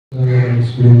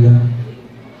رسول الله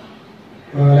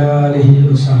وعلى آله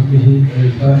وصحبه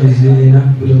الفائزين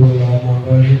بالرضا ما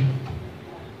بعد.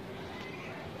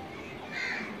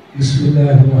 بسم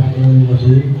الله الرحمن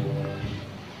الرحيم.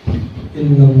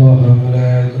 إن الله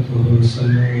وملائكته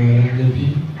يصلون على النبي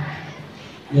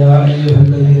يا أيها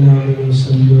الذين آمنوا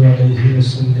صلوا عليه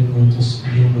وسلموا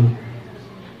تسليما.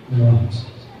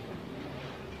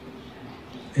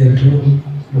 ഏറ്റവും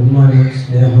ബഹുമാനം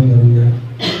സ്നേഹം നിറഞ്ഞ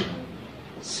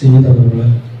സീതകളെ,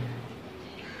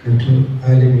 മറ്റു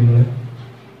ആലിമ്യങ്ങളെ,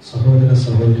 സഹോദര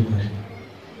സഹോദരിമാരെ,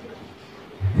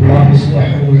 അല്ലാഹു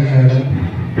സുബ്ഹാനഹു വ തആല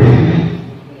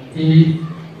ഈ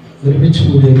ഒരുമിച്ച്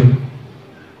കൂടിയത്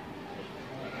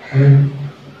അവൻ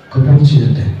കബൂൽ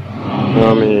ചെയ്യട്ടെ.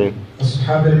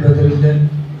 അസ്ഹാബുൽ ബദറിന്റെ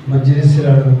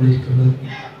മജ്ലിസിലാണ് നമ്മളിരിക്കുന്നത്.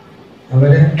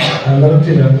 അവരെ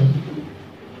ഹളറത്തിലാണ്,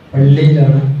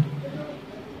 പള്ളിയിലാണ്.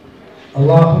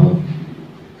 അള്ളാഹു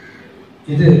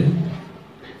ഇത്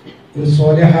ഒരു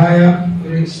സ്വാലിഹായ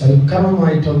ഒരു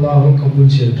സൽക്കർമ്മമായിട്ട് അള്ളാഹു കബൂൽ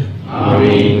ചെയ്യട്ടെ.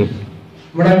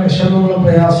 നമ്മുടെ വിഷമങ്ങളും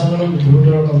പ്രയാസങ്ങളും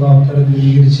ബുദ്ധിമുട്ടുകളൊക്കെ അള്ളാഹു തആല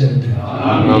ദൂരീകരിച്ചു തരട്ടെ.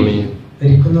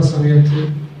 മരിക്കുന്ന സമയത്ത്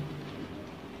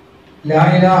ലാ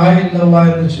ഇലാഹ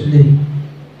ഇല്ലല്ലാഹ് എന്ന് ചൊല്ലി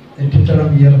നെറ്റിത്തടം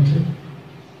വിയർത്ത്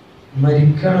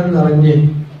മരിക്കണമെന്നറിഞ്ഞ്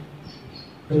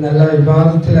നല്ല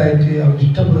വിവാദത്തിലായിട്ട് അവർ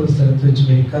ഇഷ്ടപ്പെടുന്ന സ്ഥലത്ത് വെച്ച്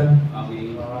മരിക്കാൻ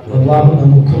അള്ളാഹു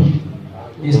നമുക്കും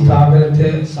ഈ സ്ഥാപനത്തെ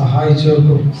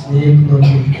സഹായിച്ചവർക്കും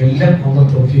സ്നേഹിക്കുന്നവർക്കും എല്ലാം നമ്മൾ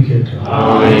തൗഫീഖ് ചെയ്യട്ടെ.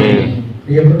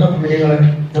 പ്രിയപ്പെട്ട കുഞ്ഞുങ്ങളെ,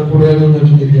 ഞാൻ കൂടുതലൊന്നും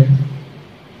നോക്കുന്നില്ല.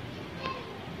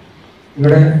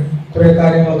 ഇവിടെ കുറെ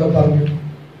കാര്യങ്ങളൊക്കെ പറഞ്ഞു,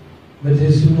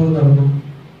 മജ്‌ലിസുകൾ നടന്നു.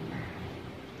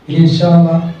 ഇനി ഇൻഷാ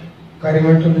അല്ലാഹ്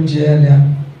കാര്യമായിട്ടൊന്നും ചെയ്യാനില്ല.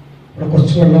 ഇവിടെ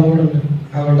കുറച്ച് വെള്ളം കൂടെ ഉണ്ട്.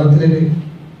 ആ വെള്ളത്തിൽ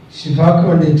ശിഫാക്ക്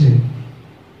വേണ്ടിയിട്ട്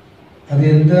അത്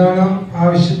എന്താണോ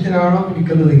ആവശ്യത്തിനാണോ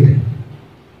കുടിക്കുന്നതെങ്കിൽ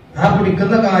ആ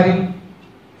കുടിക്കുന്ന കാര്യം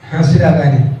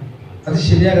ഹാസിലാകാൻ, അത്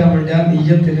ശരിയാകാൻ വേണ്ടി ആ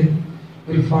നിയ്യത്തിൽ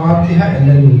ഒരു ഫാത്തിഹ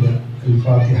എല്ലാവരും ഇല്ല. അൽ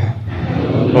ഫാത്തിഹ.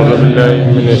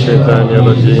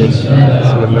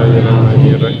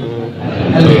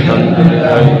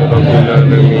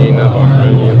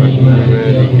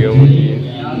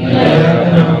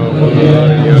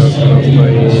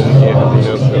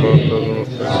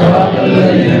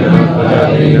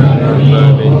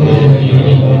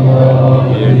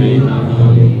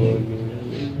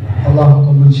 അള്ളാഹു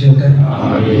കബൂൽ ചെയ്യട്ടെ.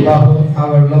 അള്ളാഹു ആ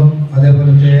വെള്ളം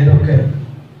അതേപോലെ തേനൊക്കെ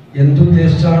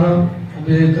എന്തുദ്ദേശിച്ചാണ്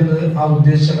ഉപയോഗിക്കുന്നത് ആ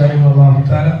ഉദ്ദേശിച്ച കാര്യങ്ങൾ അള്ളാഹു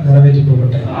തആല നിറവേറ്റി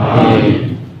പോകട്ടെ.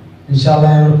 ഇൻഷാ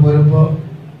അല്ലാഹ് ഞങ്ങൾ പോരുമ്പോൾ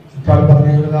ഇപ്പോൾ പറഞ്ഞ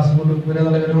കാസർഗോഡ് പൂര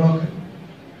നല്ല കാര്യങ്ങളൊക്കെ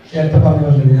നേരത്തെ പറഞ്ഞു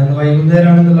വന്നത്. ഞാൻ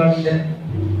വൈകുന്നേരമാണെന്നുള്ളതിൻ്റെ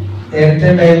നേരത്തെ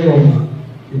ടൈം തോന്നുക.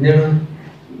 പിന്നെയാണ്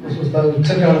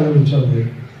ഉച്ചക്കാണെന്ന് വിളിച്ചു വന്നത്.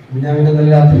 പിന്നെ ഞാൻ പിന്നെ നല്ല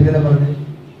രാത്രി തന്നെ പറഞ്ഞു.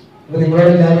 അപ്പോൾ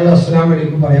നിങ്ങളോട് എല്ലാവരോടും അസ്സലാമു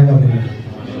അലൈക്കും പറയാൻ പറഞ്ഞിട്ടുണ്ട്.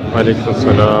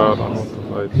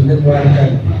 പിന്നെ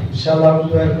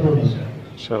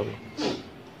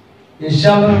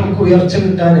നമുക്ക് ഉയർച്ച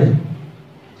കിട്ടാനും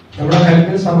നമ്മുടെ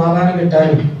കൽപ്പിന് സമാധാനം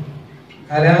കിട്ടാനും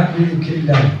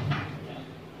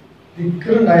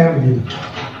ദിക്റുണ്ടായാൽ മതി.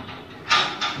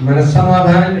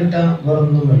 മനസ്സമാധാനം കിട്ടാൻ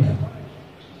വേറൊന്നും വേണ്ട.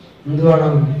 എന്ത്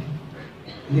വേണം?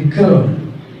 ദിക്റ് വേണം.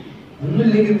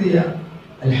 ഒന്നുമില്ലെങ്കിൽ എന്ത് ചെയ്യാ?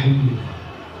 അൽഹംദുലില്ലാഹ്.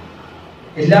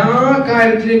 എല്ലാ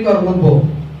കാര്യത്തിലേക്കും ഇറങ്ങുമ്പോ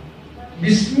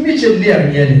ബിസ്മി ചൊല്ലി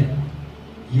ഇറങ്ങിയാല്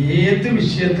ഏത്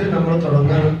വിഷയത്തിൽ നമ്മൾ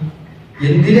തുടങ്ങണം,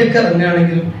 എന്തിലേക്ക്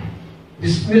ഇറങ്ങുകയാണെങ്കിലും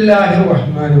ബിസ്മില്ലാഹിർ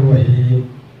റഹ്മാനിർ റഹീം.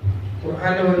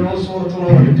 ഖുർആനിലെ ഓരോ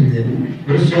സൂറത്തുകളും കണ്ടിട്ടില്ലേ?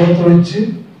 ഒരു സൂറത്ത് ഒഴിച്ച്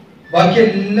ബാക്കി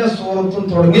എല്ലാ സൂറത്തും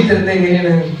തുടങ്ങി തരുന്നത്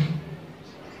എങ്ങനെയാണ്?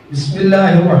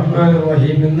 ബിസ്മില്ലാഹിർ റഹ്മാനിർ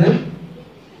റഹീം എന്ന്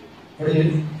അവിടെ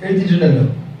എഴുതിയിട്ടുണ്ടല്ലോ.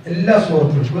 എല്ലാ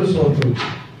സൂറത്തും ഒരു സൂറത്ത് ഒഴിച്ച്.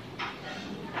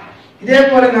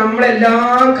 ഇതേപോലെ നമ്മളെല്ലാ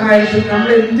കാര്യത്തിലും നമ്മൾ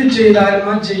എന്ത് ചെയ്താലും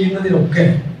ആ ചെയ്യുന്നതിനൊക്കെ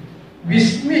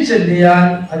ബിസ്മി ചൊല്ലിയാൽ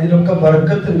അതിലൊക്കെ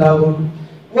ബർക്കത്ത് ഉണ്ടാകും.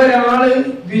 ഒരാള്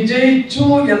വിജയിച്ചു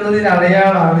എന്നതിന്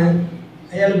അടയാളാണ്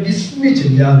അയാൾ ബിസ്മി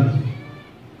ചൊല്ലാറുള്ളത്.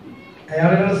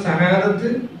 അയാളുടെ സഹാദത്ത്,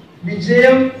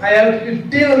 വിജയം അയാൾക്ക്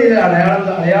കിട്ടിയതിന് അടയാളം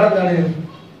എന്താണ്?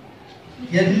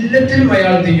 എല്ലാത്തിനും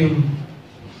അയാൾ ചെയ്യും,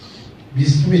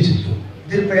 ബിസ്മി ചൊല്ലും.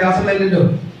 ഇതിൽ പ്രയാസമല്ലല്ലോ.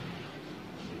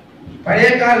 പഴയ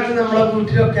കാലത്ത് നമ്മളെ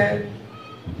വീട്ടിലൊക്കെ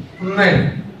ഉമ്മ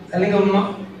അല്ലെങ്കിൽ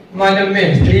ഉമ്മാനമ്മ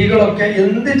സ്ത്രീകളൊക്കെ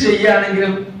എന്ത്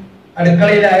ചെയ്യുകയാണെങ്കിലും,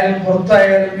 അടുക്കളയിലായാലും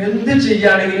പുറത്തായാലും എന്ത്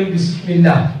ചെയ്യുകയാണെങ്കിലും ബിസ്മില്ല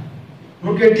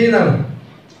നമ്മൾ കെട്ടിയെന്നാണ്.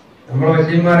 നമ്മളെ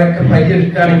വല്യന്മാരൊക്കെ പരി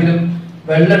എടുക്കുകയാണെങ്കിലും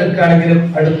വെള്ളം എടുക്കുകയാണെങ്കിലും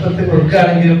അടുപ്പത്ത്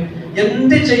കൊടുക്കുകയാണെങ്കിലും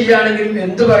എന്ത് ചെയ്യുകയാണെങ്കിലും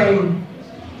എന്ത് പറയും?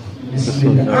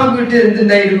 ബിസ്മില്ല. ആ വീട്ടിൽ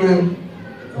എന്തുണ്ടായിരുന്നു?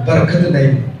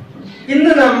 ബർക്കത്തുണ്ടായിരുന്നു.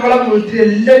 ഇന്ന് നമ്മളെ വീട്ടിൽ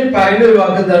എല്ലാവരും പറയുന്ന ഒരു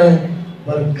വാക്ക് എന്താണ്?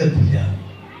 ബർക്കത്തില്ല.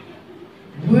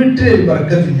 വീട്ടിലൊരു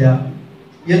ബർക്കത്തില്ല.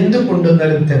 എന്ത്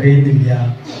കൊണ്ടുവന്നാലും തികയുന്നില്ല.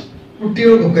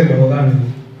 കുട്ടികൾക്കൊക്കെ രോഗമാണ്,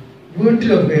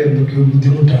 വീട്ടിലൊക്കെ എന്തൊക്കെയോ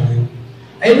ബുദ്ധിമുട്ടാണ്.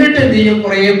 എന്നിട്ട് എന്ത് ചെയ്യും?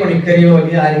 കുറെ പണിക്കരെയോ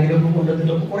അല്ലെങ്കിൽ ആരെങ്കിലും ഒക്കെ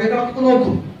കൊണ്ടുവന്നിട്ട് കുറെ കണക്ക്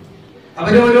നോക്കും,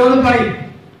 അവരോരോന്ന് പറയും.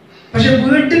 പക്ഷെ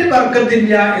വീട്ടിൽ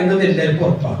ബർക്കത്തില്ല എന്നത് എല്ലാവർക്കും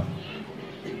ഉറപ്പാണ്.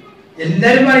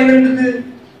 എല്ലാരും പറയുന്നുണ്ട്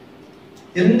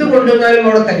എന്ത് കൊണ്ടുവന്നാലും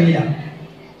അവിടെ കഴിയില്ല.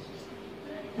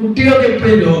 കുട്ടികൾക്ക്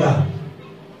എപ്പോഴും രോഗ.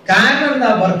 കാരണം എന്താ?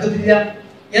 ബർക്കത്തില്ല.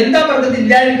 എന്താ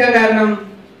ബർക്കത്തില്ലാതിരിക്കാൻ കാരണം?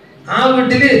 ആ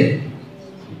വീട്ടില്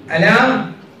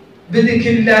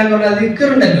ദിക്റില്ല എന്നുള്ള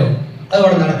ദിക്റുണ്ടല്ലോ, അത്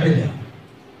അവിടെ നടക്കണില്ല.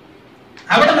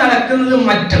 അവിടെ നടക്കുന്നത്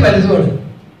മറ്റു പലതുമാണ്.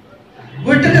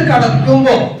 വീട്ടിൽ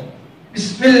കടക്കുമ്പോ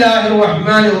ബിസ്മില്ലാഹിർ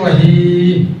റഹ്മാനിർ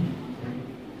റഹീം,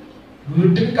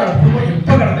 വീട്ടിൽ കടക്കുമ്പോ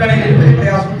എപ്പോ കടക്കുകയാണെങ്കിൽ ഒരു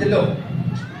പ്രയാസമില്ലല്ലോ.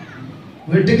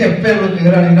 വീട്ടിൽ എപ്പോഴും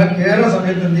കയറുകയാണെങ്കിൽ ആ കയറുന്ന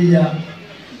സമയത്ത് എന്ത് ചെയ്യുക?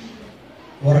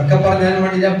 ഉറക്കെ പറഞ്ഞാലും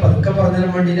വേണ്ടില്ല, പതുക്കെ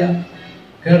പറഞ്ഞാലും വേണ്ടില്ല.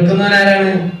 കേൾക്കുന്നവൻ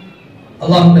ആരാണ്?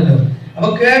 അള്ളാഹു ഉണ്ടല്ലോ. അപ്പൊ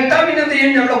കേട്ടാ പിന്നെ എന്ത്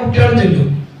ചെയ്യും? നമ്മുടെ കുട്ടികളും ചൊല്ലും.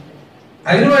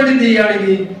 അതിനുവേണ്ടി എന്ത്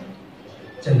ചെയ്യുകയാണെങ്കിൽ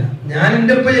ചെല്ലാം. ഞാൻ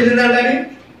എൻ്റെ ഒപ്പം ചെല്ലുന്നാണ്ടാല്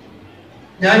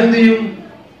ഞാൻ എന്ത് ചെയ്യും?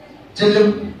 ചെല്ലും.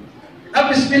 ആ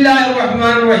ബിസ്മില്ലാഹിർ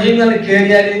റഹ്മാനിർ റഹീം എന്ന്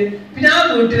കയറിയാല് പിന്നെ ആ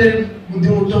വീട്ടിലൊരു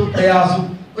ബുദ്ധിമുട്ടും പ്രയാസം,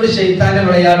 ഒരു ശൈത്താന്റെ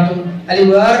വിളയാട്ടും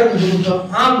അല്ലെങ്കിൽ വേറെ ബുദ്ധിമുട്ടോ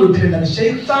ആ വീട്ടിലുണ്ടാവും.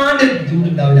 ശൈത്താന്റെ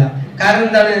ബുദ്ധിമുട്ടുണ്ടാവില്ല. കാരണം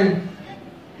എന്താണ്?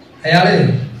 അയാള്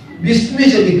ബിസ്മി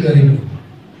ചൊല്ലി കയറിയിട്ടു.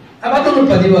 അപ്പൊ അതൊന്ന്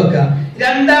പതിവാക്കുക.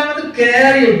 രണ്ടാമത്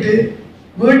കയറിയിട്ട്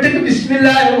വീട്ടിൽ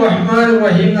ബിസ്മില്ലാഹിർ റഹ്മാനിർ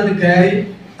റഹീം എന്ന് കയറി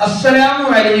അസ്സലാമു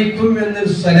അലൈക്കും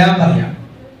എന്നൊരു സലാം പറയാം.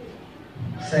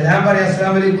 സലാം പറയാം,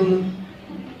 അസ്സലാമു അലൈക്കും.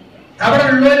 അവിടെ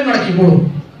ഉള്ളവരും മടക്കിക്കോളും.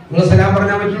 നിങ്ങൾ സലാം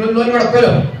പറഞ്ഞാൽ മറ്റുള്ളവരും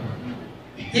മടക്കുമല്ലോ.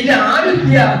 ഇല്ല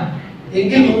ആരുമില്ല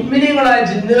എങ്കിൽ മുഅ്മിനീങ്ങളായ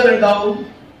ജിന്നുകൾ ഉണ്ടാവും,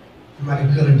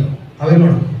 മലക്കുകൾ ഉണ്ടാവും, അവർ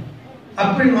മടക്കും.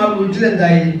 അപ്പോഴും ആ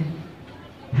വീട്ടിലെന്തായി?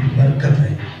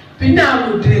 ബർക്കത്തായി. പിന്നെ ആ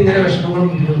വീട്ടിൽ ഇങ്ങനെ വിഷമങ്ങളും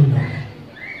ബുദ്ധിമുട്ടുണ്ടാവും.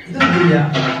 ഇതെന്ത് ചെയ്യാ?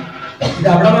 ഇത്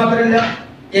അവിടെ മാത്രമല്ല,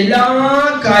 എല്ലാ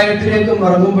കാര്യത്തിലേക്കും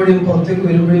ഇറങ്ങുമ്പോഴും പുറത്തേക്ക്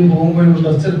വരുമ്പോഴും പോകുമ്പോഴും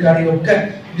ഡ്രസ് എടുക്കുകയാണെങ്കിൽ ഒക്കെ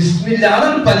ബിസ്മില്ലാ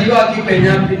അതൊന്ന് പതിവാക്കി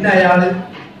കഴിഞ്ഞാൽ പിന്നെ അയാള്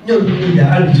ഒന്നുമില്ല,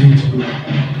 അയാൾ വിജയിച്ചു.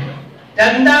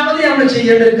 രണ്ടാമത് നമ്മൾ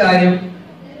ചെയ്യേണ്ട ഒരു കാര്യം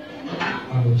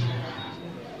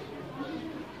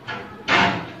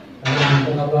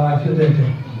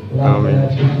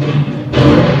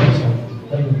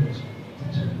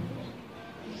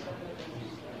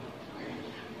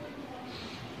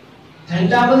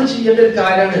രണ്ടാമത് ചെയ്യേണ്ട ഒരു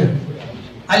കാര്യമാണ്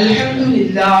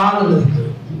അൽഹംദുലില്ലാഹ് എന്നുള്ളത്.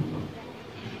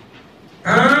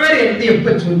 ആരെന്ത്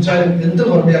എപ്പോ ചോദിച്ചാലും എന്ത്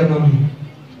മറുപടി അറിയണം?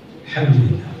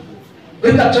 അൽഹംദുലില്ലാഹ്.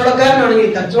 ഒരു കച്ചവടക്കാരനാണെങ്കിൽ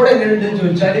കച്ചവടം എങ്ങനെയുണ്ടെന്ന്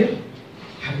ചോദിച്ചാല്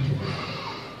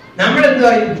നമ്മൾ എന്ത്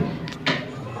പറയും?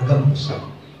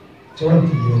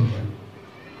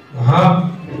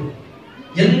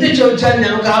 എന്ത് ചോദിച്ചാലും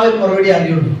നമുക്ക് ആ ഒരു മറുപടി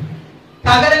അറിയുള്ളൂ.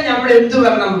 പകരം നമ്മൾ എന്ത്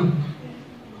പറയണം?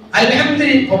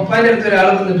 അൽഹംദുലില്ലാഹ്. ഒപ്പാന്റെ അടുത്ത് ഒരാൾ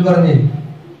വന്നിട്ട് പറഞ്ഞു,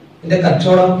 എന്റെ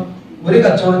കച്ചവടം ഒരു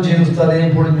കച്ചവടം ചെയ്തു ഉസ്താദേ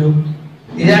പൊളിഞ്ഞു,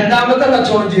 രണ്ടാമത്തെ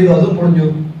കച്ചവടം ചെയ്തു അതും പൊളിഞ്ഞു,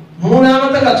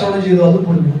 മൂന്നാമത്തെ കച്ചവടം ചെയ്തു അതും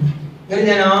പൊളിഞ്ഞു. ഇങ്ങനെ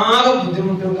ഞാൻ ആകെ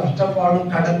ബുദ്ധിമുട്ടും കഷ്ടപ്പാടും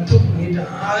കടത്തു കുഞ്ഞിട്ട്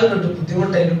ആകെ കണ്ട്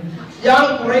ബുദ്ധിമുട്ടായിരുന്നു. ഇയാൾ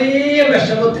കുറേ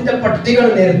വിഷമത്തിന്റെ പട്ടികൾ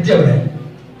നിരത്തി അവിടെ.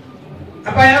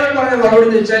 അപ്പൊ അയാൾ പറഞ്ഞ മറുപടി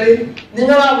എന്ന് വെച്ചാല്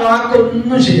നിങ്ങൾ ആ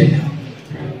വാക്കൊന്നും ശരിയല്ല,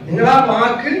 നിങ്ങൾ ആ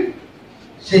വാക്ക്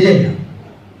ശരിയല്ല.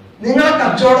 നിങ്ങളെ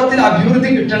കച്ചവടത്തിൽ അഭിവൃദ്ധി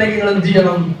കിട്ടണമെങ്കിൽ നിങ്ങൾ എന്ത്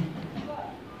ചെയ്യണം?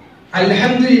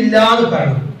 അൽഹംദുലില്ലാഹ് എന്ന്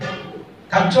പറയണം.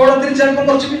 കച്ചവടത്തിൽ ചിലപ്പോൾ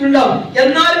കുറച്ച് പിന്നുണ്ടാവും,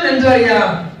 എന്നാലും എന്ത് പറയാ?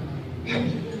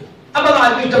 അപ്പൊ അത്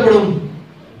ആർക്കും ഇഷ്ടപ്പെടും?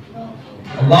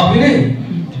 അള്ളാഹുവിന്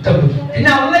ഇഷ്ടപ്പെടും. പിന്നെ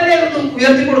അള്ളല്ലേ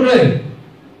ഉയർത്തി കൊടുക്കുന്നത്.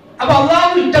 അപ്പൊ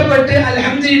അള്ളാഹു ഇഷ്ടപ്പെട്ട്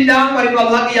അൽഹംദുലില്ലാഹ് എന്ന് പറയുമ്പോൾ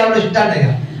അള്ളാഹ് ഇയാളുടെ ഇഷ്ടമുണ്ടായ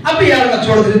അപ്പൊ ഇയാൾ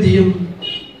കച്ചവടത്തിൽ എന്ത് ചെയ്യും?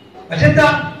 പക്ഷെ എന്താ?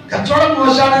 കച്ചവടം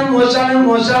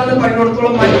മോശാണെന്ന്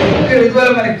പറഞ്ഞിടത്തോളം മരക്ക്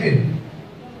എഴുതുപോലെ മരക്ക്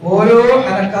ഓരോ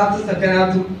ഹരക്കാത്ത്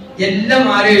സെക്കനാത്തും എല്ലാം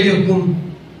ആരെ എഴുതി വെക്കും?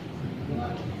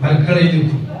 മലക്കൾ എഴുതി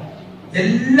വെക്കും.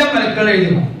 എല്ലാം മലക്കൾ എഴുതി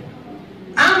വെക്കും.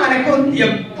 ആ മലക്ക്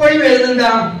എപ്പോഴും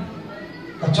എഴുതുന്നുണ്ടാ?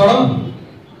 കച്ചവടം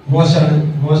മോശാണ്.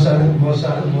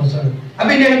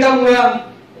 അപ്പൊ ഇനി എന്താ പോവുക?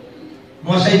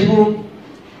 മോശമായിട്ട് പോവും.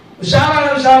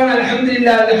 ഉഷാറാണ്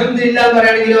അൽഹംദുലില്ലാഹ് എന്ന്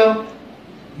പറയുകയാണെങ്കിലോ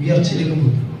ഉയർച്ചയിലേക്ക്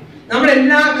പോകും. നമ്മൾ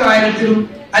എല്ലാ കാര്യത്തിലും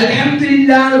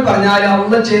അൽഹംദുലില്ലാഹ് എന്ന് പറഞ്ഞാൽ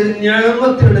അള്ളാഹ് ചെയ്ത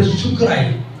നിഅമത്തിന്റെ ശുക്റായി.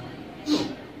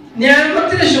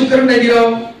 നിഅമത്തിന്റെ ശുക്റുണ്ടെങ്കിലോ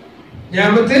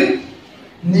നിഅമത്ത്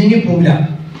നീങ്ങിപ്പോവില്ല.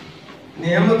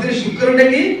 നിഅമത്തിന്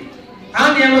ശുക്റുണ്ടെങ്കിൽ ആ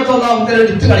നിഅമത്ത് അല്ലാഹു തആല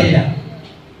എടുത്തു കളയില്ല.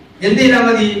 എന്ത് ചെയ്താൽ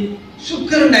മതി?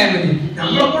 ശുക്റുണ്ടായാൽ മതി.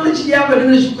 നമ്മളെ കൊണ്ട് ചെയ്യാൻ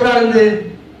പറ്റുന്ന ശുക്റാണെന്ത്?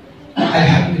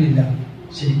 അൽഹംദുലില്ലാഹ്.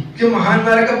 ശരിക്കും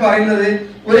മഹാന്മാരൊക്കെ പറയുന്നത്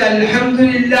ഒരു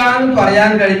അൽഹംദുലില്ലാഹ് എന്ന്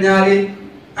പറയാൻ കഴിഞ്ഞാല്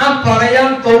ആ പറയാൻ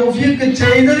തൗഫീഖ്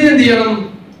ചെയ്തതിന് എന്ത് ചെയ്യണം?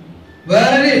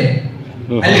 വേറെ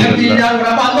അൽഹംദുലില്ലാഹ്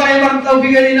അപ്പൊ അത് പറയാൻ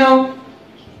തൗഫീഖ് ചെയ്തോ?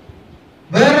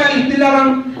 വേറെ അൽഹംദുലില്ലാഹ്.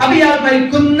 അപ്പൊ ഇയാൾ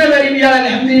മരിക്കുന്ന വരെ ഇയാൾ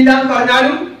അൽഹംദുലില്ലാഹ് എന്ന്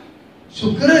പറഞ്ഞാലും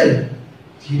ശുക്ർ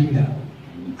തീരില്ല.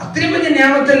 അത്രയും വലിയ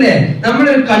നിയമത്തല്ലേ.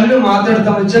 നമ്മളൊരു കണ്ണ് മാത്രം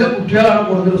എടുത്താൽ മതി. ചില കുട്ടികളാണ്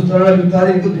കൂടുതൽ പുസ്തകങ്ങൾ എടുത്താൽ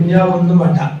എനിക്ക് ദുന്യാവൊന്നും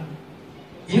വേണ്ട,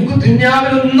 എനിക്ക്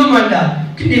ദുന്യാവിലൊന്നും വേണ്ട,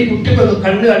 ഈ കുട്ടിക്കൊന്ന്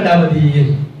കണ്ണ് കണ്ടാൽ മതി.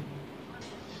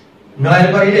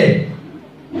 നിങ്ങളാരും പറയില്ലേ,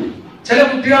 ചില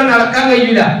കുട്ടികൾ നടക്കാൻ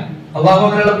കഴിയില്ല. അള്ളാഹു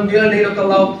അങ്ങനെയുള്ള കുട്ടികളുണ്ടെങ്കിലൊക്കെ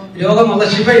അള്ളാഹു രോഗം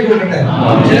ശിഫായി കൊടുക്കട്ടെ.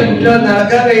 ചില കുട്ടികൾ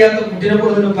നടക്കാൻ കഴിയാത്ത കുട്ടിനെ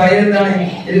കൂടുതൽ പറയുന്നതാണ്,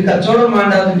 എനിക്ക് കച്ചവടം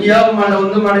വേണ്ട, ദുനിയാവും വേണ്ട,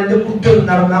 ഒന്നും വേണ്ട, എന്റെ കുട്ടി ഒന്ന്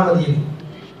നടന്നാൽ മതി,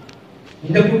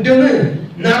 എന്റെ കുട്ടി ഒന്ന്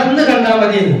നടന്ന് കണ്ടാൽ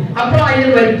മതിയെന്ന്. അപ്പൊ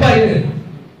അതിന് വലിപ്പായിരുന്നു.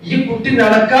 ഈ കുട്ടി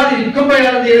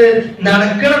നടക്കാതിരിക്കുമ്പോഴാണ്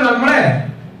നടക്കണം. നമ്മളെ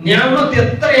നിയമത്ത്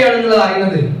എത്രയാണെന്നുള്ളത്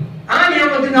അറിയുന്നത്. ആ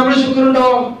നിയമത്തിൽ നമ്മൾ ശുക്രുണ്ടോ?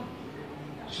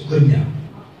 ശുക്രില്ല.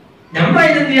 നമ്മൾ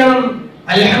അതിനെന്ത് ചെയ്യണം?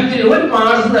 അൽഹംദുലില്ലാഹ്. ഒരു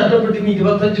മാസം നഷ്ടപ്പെട്ട്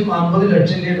 25-50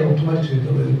 ലക്ഷം ഡോക്ടർമാർ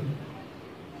ചോദിക്കുന്നത്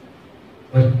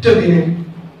ഒറ്റതിന്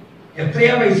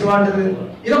എത്രയാ പൈസ വേണ്ടത്?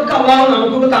 ഇതൊക്കെ അള്ളാഹു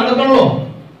നമുക്കൊക്കെ തന്നിട്ടുള്ളൂ.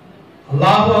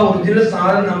 അള്ളാഹു ആ ഒറിജിനൽ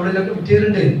സാധനം നമ്മളിലൊക്കെ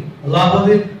വിറ്റിട്ടുണ്ട്. അള്ളാഹു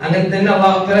അത് അങ്ങനെ തന്നെ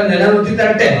അള്ളാഹു നിലനിർത്തി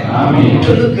തരട്ടെ.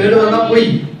 ഒന്ന് കേട് വന്നാൽ പോയി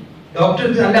ഡോക്ടർ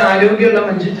നല്ല ആരോഗ്യമുള്ള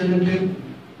മനുഷ്യൻ ചെന്നിട്ട്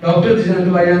ഡോക്ടർ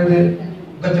ചെന്നിട്ട് പറയുന്നത്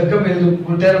ഒക്കെ ചെക്കൻ വരുന്നു,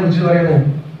 കൂട്ടുകാരെ വിളിച്ച് പറയണേ,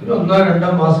 ഒരു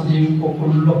 1-2 മാസം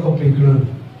ഉള്ളൊക്കെ പോയിക്കണത്,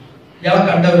 ഇയാളെ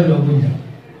കണ്ടവരും ലോകമില്ല,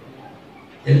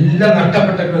 എല്ലാം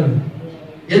നഷ്ടപ്പെട്ടെന്ന്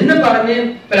എന്ന് പറഞ്ഞ്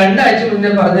 2 ആഴ്ച മുന്നേ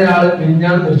പറഞ്ഞ ഒരാള്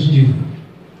ഞാൻ മരിച്ചു ചെയ്തു.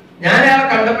 ഞാൻ അയാളെ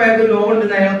കണ്ടപ്പോ അയാൾക്ക് ലോകം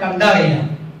ഉണ്ടെന്ന് അയാൾ കണ്ടറിയില്ല.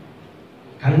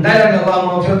 കണ്ടാലാണ്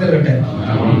മാഫിയത്തിൽട്ടെ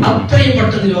അത്രയും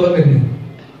പെട്ടെന്ന് രോഗം വരുന്നത്.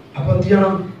 അപ്പൊ എന്ത്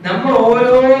ചെയ്യണം? നമ്മൾ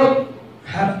ഓരോ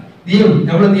ദിനം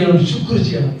നമ്മൾ എന്ത് ചെയ്യണം? ശുക്ർ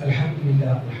ചെയ്യണം.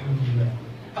 അൽഹംദുലില്ലാഹ്, അൽഹംദുലില്ലാഹ്.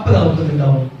 അപ്പൊ നമുക്ക്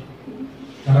ഉണ്ടാവും,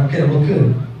 നടക്കെ നമുക്ക്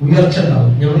ഉയർച്ച ഉണ്ടാവും.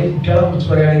 ഞങ്ങൾ ഈ കുട്ടികളെ കുറിച്ച്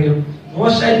പറയുകയാണെങ്കിലും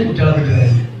മോശമായിട്ട് കുട്ടികളെ പറ്റി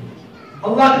പറയുന്നത്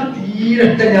അള്ളാഹ് തീരെ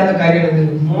ഇഷ്ടമില്ലാത്ത കാര്യമാണ്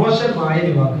മോശമായ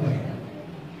ഒരു വാക്ക് പറയാം.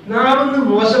 നാമൊന്ന്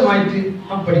മോശമായിട്ട്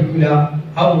ആ പഠിക്കൂല,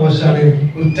 ആ മോശമാണ്,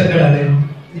 കുരുത്തക്കേടാണ്,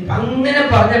 അങ്ങനെ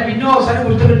പറഞ്ഞ പിന്നെ അവസാനം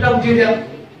കുരുത്തക്കെട്ടാൻ പറ്റില്ല.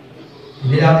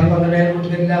 പിന്നെ രാത്രി 12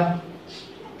 കുട്ടികളില്ല.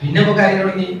 പിന്നെ നമുക്ക് അതിന്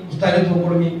തുടങ്ങി, ഉസ്താദിനെ തൂക്ക്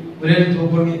തുടങ്ങി, ഒരു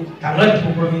തൂക്ക് തുടങ്ങി, തങ്ങളെ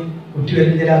തൂക്ക് തുടങ്ങി, കുട്ടി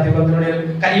വരുന്നില്ല. രാത്രി 12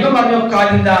 കൈവ പറഞ്ഞ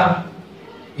കാര്യം എന്താ?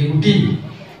 ഈ കുട്ടി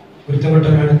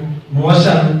കുരുത്തപ്പെട്ടവനാണ്,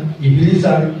 മോശമാണ്,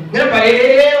 ഇബ്ലീസാണ്, ഇങ്ങനെ പല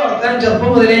വർത്താനം ചെറുപ്പം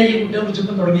മുതലേ ഈ കുട്ടിയെ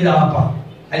കുറിച്ചൊക്കെ തുടങ്ങിയത് ആപ്പ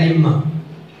അലിമ്മ.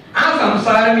 ആ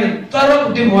സംസാരം എത്ര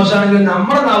കുട്ടി മോശമാണെങ്കിലും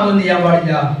നമ്മുടെ നാമം എന്ത് ചെയ്യാൻ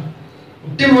പാടില്ല.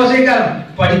 കുട്ടി മോശക്കാരൻ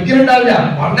പഠിക്കുന്നുണ്ടാവില്ല,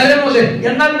 വളരെ മോശം,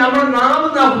 എന്നാൽ നമ്മുടെ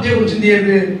നാമം ആ കുട്ടിയെ കുറിച്ച് എന്ത്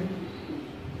ചെയ്യരുത്?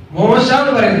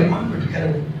 മോശാന്ന് പറയുന്നത്. ആ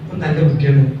പഠിക്കാനാണ്, നല്ല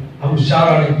കുട്ടിയാണ്, ആ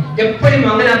ഉഷാറാണ്, എപ്പോഴും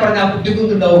അങ്ങനെ പറഞ്ഞ ആ കുട്ടിക്ക്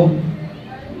ഉണ്ടാവും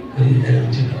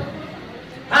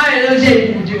ആ എനർജി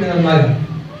ആയിരിക്കും കുട്ടിയുടെ നന്നാകുക.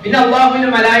 പിന്നെ അള്ളാഹുവിന്റെ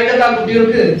മലായികത്ത് ആ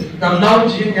കുട്ടികൾക്ക് നന്നാവും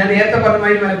ചെയ്യും. ഞാൻ നേരത്തെ പറഞ്ഞ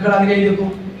മലക്കൾ അങ്ങനെ വെക്കും.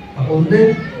 അപ്പൊ 1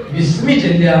 ബിസ്മി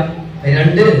ചെല്ലുക,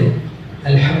 2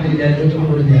 അൽഹംദുലില്ലാഹ്,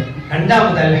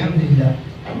 2ാമത് അൽഹംദുലില്ലാഹ്.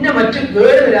 പിന്നെ മറ്റു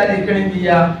കേട് വരാതിരിക്കണമെങ്കിൽ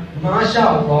ചെയ്യുക മാഷാ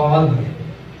അല്ലാഹ് എന്ന് പറയാം.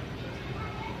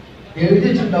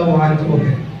 എഴുതിച്ചിട്ടുണ്ടാവും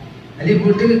ആർക്കുമൊക്കെ, അല്ലെങ്കിൽ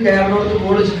വീട്ടിൽ കയറണോട്ട്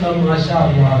ഓടിച്ചിട്ടുണ്ടാവും മാഷാ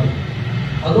അല്ലാഹ്.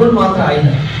 അതുകൊണ്ട് മാത്രം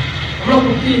ആയില്ല. നമ്മളെ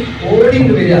കുട്ടി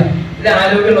ഓടിയിട്ട് വരിക, അല്ല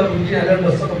ആരോഗ്യമുള്ള കുട്ടി, നല്ല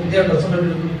ഡ്രസ്സൊക്കെ, പുതിയ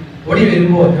ഡ്രസ്സൊക്കെ ഓടി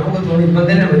വരുമ്പോ നമുക്ക് തോന്നി ഇപ്പം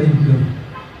തന്നെ മതിയിരിക്കും.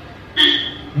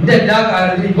 എന്റെ എല്ലാ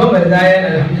കാലത്തിലും ഇപ്പം വലുതായാൽ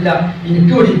അൽഹംദുലില്ലാഹ്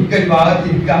എനിക്ക് കൂടി ഇരിക്ക,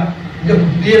 ഭാഗത്തിരിക്കാം, എന്റെ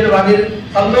കുട്ടി എന്ന് പറഞ്ഞ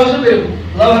സന്തോഷം വരും.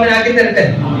 അള്ളാഹു അങ്ങനെ ആക്കി തരട്ടെ.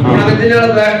 അതിനാണ്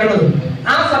വേണ്ടത്.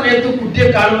 ആ സമയത്ത് കുട്ടിയെ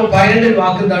കാണുമ്പോൾ പറയേണ്ട ഒരു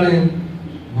വാക്ക് എന്താണ്?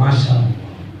 മാഷാ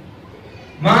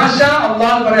മാഷാ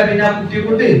അല്ലാഹ് പറയാ. പിന്നെ ആ കുട്ടിയെ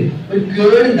കൊണ്ട് ഒരു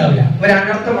കേടുണ്ടാവില്ല, ഒരു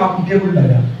അനർത്ഥം ആ കുട്ടിയെ കൊണ്ട്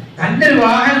ഉണ്ടാവില്ല. നല്ലൊരു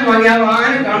വാഹനം വാങ്ങി ആ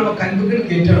വാഹനം കാണുമ്പോ കൻകുകൾ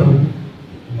കേട്ടണം,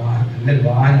 നല്ലൊരു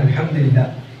വാഹനം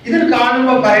അൽഹംദുലില്ലാഹ്. ഇതിന്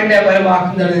കാണുമ്പോ പറയേണ്ട പല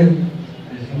വാക്കെന്താണ്?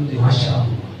 മാഷാ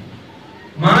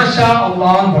മാഷാ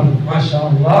അല്ലാഹ് പറഞ്ഞു. മാഷാ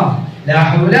അല്ലാഹ്, ലാ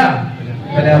ഹൗല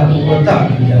വലാ ഖുവത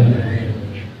ഇല്ലാ ബില്ലാഹ്.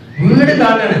 വീട്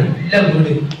കാണാണ്, ഇല്ല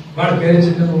വീട് അവിടെ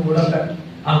പേരിച്ചിട്ട് വീടൊക്കെ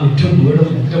ആ മുറ്റും വീടും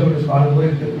മുറ്റപ്പെട്ട്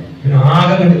കാണുമ്പോഴേക്ക് പിന്നെ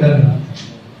ആകെ കണ്ടില്ല.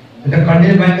 എന്റെ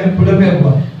കണ്ണിന് ഭയങ്കര കുളിർമയാകുക.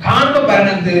 കാണുമ്പോ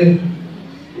പറയണത്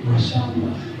മാഷാ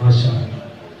അല്ലാഹ്, മാഷാ അല്ലാഹ്.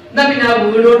 എന്നാ പിന്നെ ആ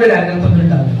വീടുകൊണ്ട് ഒരു അനർത്ഥം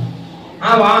ഉണ്ടാവില്ല, ആ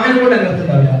വാഹനം കൊണ്ട്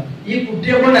അനർത്ഥണ്ടാവില്ല, ഈ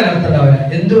കുട്ടിയെ കൊണ്ട് അനർത്ഥണ്ടാവില്ല.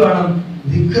 എന്ത് വേണം?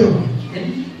 ദിക്ർ വേണം.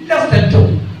 എല്ലാ സ്ഥലത്തും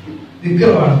ദിക്ർ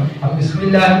വേണം.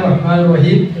 ബിസ്മില്ലാഹിർ റഹ്മാനിർ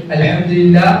റഹീം,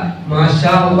 അൽഹംദുലില്ലാഹ്,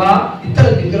 മാഷാ അല്ലാഹ്, ഇത്ര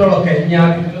ദിക്റുകളൊക്കെ ഞാൻ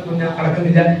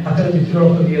കടക്കുന്നില്ല, അത്ര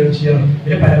ദിക്റുകളൊക്കെ ചെയ്യണം.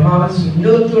 പിന്നെ പരമാവധി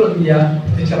സുന്നത്തുകൾ എന്ത് ചെയ്യാം?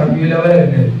 പ്രത്യേകിച്ച് റബീഉൽ അവ്വൽ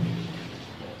തന്നെ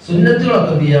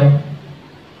സുന്നത്തുകളൊക്കെ എന്ത് ചെയ്യാം?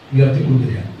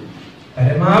 ഉയർത്തിക്കൊണ്ടുവരിക.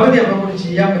 പരമാവധി നമ്മളോട്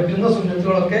ചെയ്യാൻ പറ്റുന്ന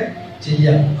സുന്നത്തുകളൊക്കെ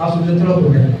ചെയ്യാം. ആ സുന്നത്തുകളൊക്കെ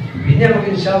കൊണ്ടുവരാം. പിന്നെ നമുക്ക്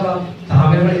ഇൻഷാ അല്ലാഹ്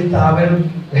സ്ഥാപനങ്ങൾ, ഈ സ്ഥാപനം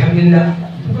അൽഹംദുലില്ലാഹ്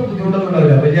ഇപ്പൊ ബുദ്ധിമുട്ടൊന്നും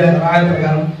ഉണ്ടാവില്ല. വലിയ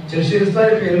പ്രകാരം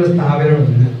ചെറുശ്ശേരിസ്ഥാന്റെ പേരുള്ള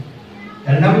സ്ഥാപനമുണ്ട്.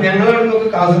 രണ്ടാമത് ഞങ്ങളവിടെ നോക്ക്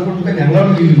കാസർഗോഡൊക്കെ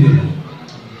ഞങ്ങളുടെ വീടില്ല.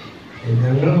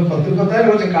 ഞങ്ങൾ 10-14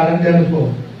 വർഷം കാലത്താണ് ഇപ്പോ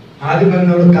ആദ്യം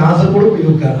പറഞ്ഞോട് കാസർഗോഡ് പോയി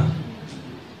നോക്കാണ്.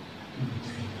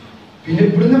 പിന്നെ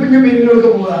ഇവിടുന്ന് പിന്നെ പേരിലൊക്കെ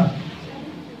പോവാ.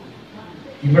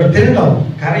 ഇവിടെ തന്നെ ഉണ്ടാവും.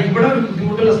 കാരണം ഇവിടെ ഒരു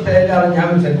ബുദ്ധിമുട്ടുള്ള സ്ഥലത്താണ് ഞാൻ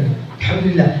മനസ്സിലാക്കുന്നത്.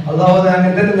 അൽഹംദുലില്ലാ അല്ലാഹു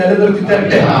അങ്ങനെ തന്നെ നിലനിർത്തി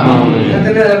തരട്ടെ, അങ്ങനെ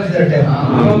തന്നെ നിലനിർത്തി തരട്ടെ.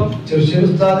 അപ്പൊ ചെറുശ്ശേരി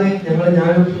ഉസ്താദ്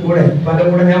ഞാനും കൂടെ പല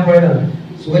കൂടെ ഞാൻ പോയതാണ്.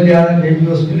 സുഖമില്ലാതെ ബേബി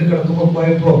ഹോസ്പിറ്റലിൽ കിടക്കുമ്പോൾ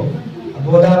പോയപ്പോ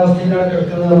അബോധാവസ്ഥയിലാണ്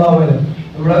കിടക്കുന്നത്. അള്ളാഹുവല്ല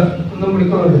നമ്മളെ ഒന്നും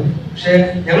വിളിക്കുന്നുണ്ട്. പക്ഷെ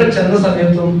ഞങ്ങൾ ചെന്ന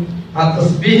സമയത്തും ആ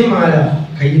തസ്ബീഹ് മാല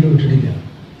കയ്യിൽ നിന്ന് വിട്ടിട്ടില്ല.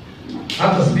 ആ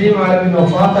തസ്ബീഹ് മാല പിന്നെ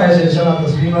വഫാത്തായ ശേഷം ആ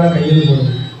തസ്ബീഹ് മാല കയ്യിൽ നിന്ന്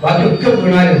പോകുന്നു. ബാക്കിയൊക്കെ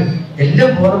വീണാലും എല്ലാം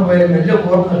ബോധം പോയാലും എല്ലാം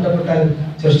ബോധം നഷ്ടപ്പെട്ടാലും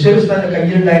ചെറുശ്ശേരി ഉസ്താദിന്റെ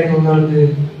കയ്യിലുണ്ടായിരുന്ന ഒന്നാണ്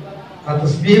ആ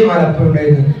തസ്ബീഹ് മാല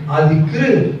അപ്പോഴുണ്ടായിരുന്നു. ആ ദിക്റ്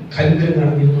കൽബിൽ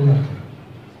നടന്നിരുന്നു നടത്തും.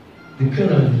 ദിക്റ്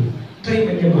നടന്നിരുന്നു. ഇത്രയും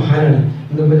വലിയ മഹാനാണ്.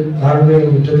 ഇന്നിപ്പോൾ താഴ്വരയുടെ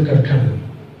മുറ്റത്ത് കിടക്കാണ്.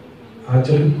 ആ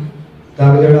ചെറു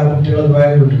താഴ്വരയുടെ ആ കുട്ടികളെ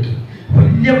ദ്വാരം വിട്ടിട്ട്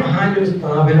വലിയ മഹാന്റെ ഒരു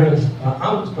സ്ഥാപനമാണ്. ആ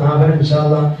സ്ഥാപനം ഇൻഷാ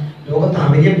അല്ലാഹ് ലോകത്ത്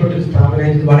അറിയപ്പെട്ട ഒരു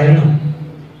സ്ഥാപനമായി ഇത് വളരണം.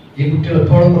 ഈ കുട്ടികൾ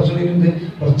എപ്പോഴും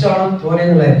കുറച്ചാളും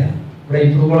തോന്നിയെന്നുള്ളതല്ല. ഇവിടെ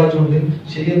ഇഫ്രൂ കോളേജ് ഉണ്ട്,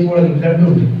 ശരീഅത്ത് കോളേജ്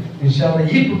രണ്ടുണ്ട്. ഇൻഷാ അല്ലാഹ്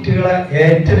ഈ കുട്ടികളെ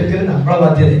ഏറ്റെടുക്കൽ നമ്മളെ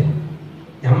ബാധ്യത.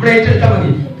 നമ്മൾ ഏറ്റെടുത്താൽ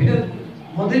മതി. പിന്നെ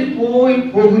മുതൽ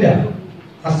പോകൂല.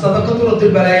 ആ സദഖത്തുൽ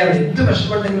ബലായാണ്. എന്ത്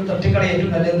വിഷമമുണ്ടെങ്കിലും തട്ടിക്കള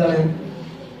ഏറ്റവും നല്ല എന്താണ്?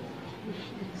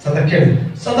 സദഖയാണ്.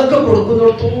 സദഖ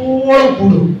കൊടുക്കുന്നിടത്തോളം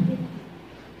കൂടും.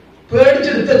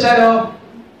 പേടിച്ചെടുത്താലോ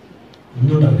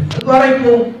ഒന്നും ഉണ്ടാവില്ല. അത്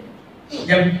പറയുമ്പോ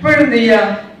എപ്പോഴും നീയ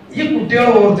ഈ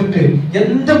കുട്ടികളെ ഓർത്തിട്ട്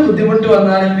എന്ത് ബുദ്ധിമുട്ട്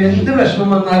വന്നാലും എന്ത് വിഷമം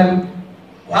വന്നാലും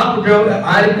ആ കുട്ടികൾ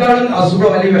ആർക്കാണ്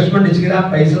അസുഖം അല്ലെങ്കിൽ വിഷമം ഉണ്ടെങ്കിൽ ആ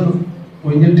പൈസ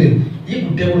ഒഴിഞ്ഞിട്ട് ഈ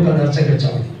കുട്ടിയെ കൊടുക്കാൻ നേർച്ച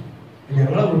കഴിച്ചാൽ മതി.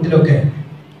 ഞങ്ങളെ വീട്ടിലൊക്കെ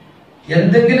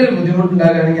എന്തെങ്കിലും ഒരു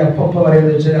ബുദ്ധിമുട്ടുണ്ടാകുകയാണെങ്കിൽ അപ്പൊ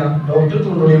പറയുന്നത് വെച്ചാൽ ഡോക്ടർ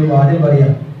കൊണ്ടുപോയി ആദ്യം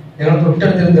പറയാം ഞങ്ങൾ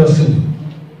തൊട്ടടുത്തൊരു ദർസുണ്ട്.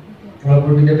 ഞങ്ങളെ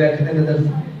വീട്ടിന്റെ ബാക്കിൽ തന്നെ ദർസ്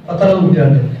 10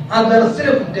 കുട്ടികളുണ്ട്. ആ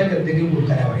ദർസിലെ കുട്ടികൾക്ക് എന്തെങ്കിലും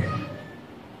കൊടുക്കാനാ പറയാം.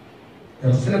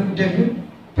 ദർസിലെ കുട്ടികൾക്ക്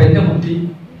പെന്റെ കുട്ടി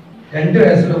 2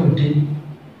 വയസ്സുള്ള കുട്ടി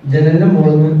ജനലിന്റെ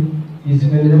മുകളിൽ ഈ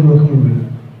സിമെന്റിന്റെ മുകളിൽ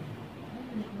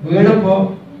വീണപ്പോ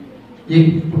ഈ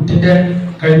കുട്ടിന്റെ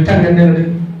കഴുത്ത് അങ്ങനെ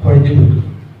കുഴഞ്ഞു പോയി.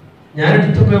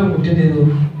 ഞാനെടുത്തപ്പോ കുട്ടി എന്ത് ചെയ്തു?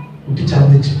 കുട്ടി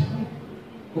ഛർദ്ദിച്ചു.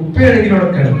 ഉപ്പയാണെങ്കിൽ അവിടെ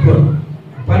കിടക്കുക.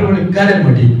 ഉപ്പാനെ വിളിക്കാനും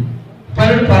മടി.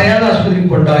 ഉപ്പാനോട് പറയാതെ ആശുപത്രിയിൽ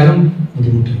കൊണ്ടാലും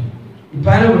ബുദ്ധിമുട്ട്.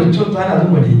 ഉപ്പാനെ വിളിച്ചു കൊടുത്താൽ അതും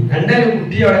മടി. രണ്ടാലും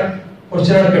കുട്ടി അവിടെ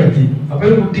കുറച്ചുനാൾ കിടത്തി. അപ്പൊ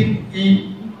കുട്ടി ഈ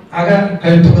ആകെ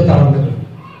കഴുത്തൊക്കെ തളർന്നു.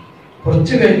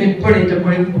 കുറച്ച് കഴിഞ്ഞ് ഇപ്പൊ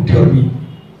എണീറ്റപ്പോഴും കുട്ടി ഉറങ്ങി.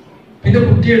 പിന്നെ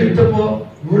കുട്ടി എടുത്തപ്പോ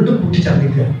വീണ്ടും കുട്ടി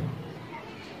ഛർദ്ദിക്കുക.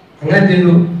 അങ്ങനെ എന്ത്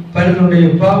ചെയ്തു? പലതുകൊണ്ട്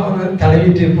ഇപ്പൊ ഒന്ന്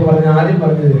തലവിറ്റ് ഇപ്പൊ ആദ്യം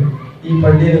പറഞ്ഞത് ഈ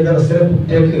പള്ളിയിലെ ദർസിലെ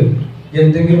കുട്ടികൾക്ക്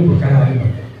എന്തെങ്കിലും കൊടുക്കാൻ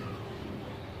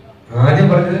ആദ്യം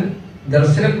പറഞ്ഞത്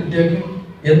ദർസിലെ കുട്ടികൾക്ക്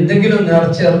എന്തെങ്കിലും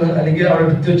നേർച്ചേർന്ന് അല്ലെങ്കിൽ അവിടെ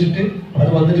എടുത്തു വെച്ചിട്ട് അത്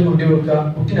വന്നിട്ട് കുട്ടി കൊടുക്കുക.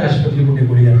 കുട്ടിനെ ആശുപത്രിയിൽ കുട്ടി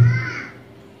കൂടിയാണ്.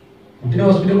 കുട്ടിനെ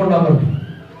ഹോസ്പിറ്റലിൽ കൊണ്ടുപോകാൻ പറ്റും.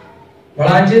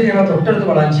 വളാഞ്ചേരി ഞങ്ങൾ തൊട്ടടുത്ത്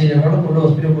വളാഞ്ചേരി ഞങ്ങളുടെ കൊണ്ട്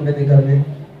ഹോസ്പിറ്റലിൽ കൊണ്ടുവന്നേ പറഞ്ഞ്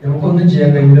നമുക്കൊന്നും ചെയ്യാൻ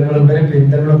കഴിയില്ല. ഞങ്ങൾ ഇവരെ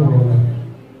പെരിന്തൽമണ്ണ കൊണ്ടുപോകുന്നത്.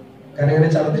 കാരണം ഇങ്ങനെ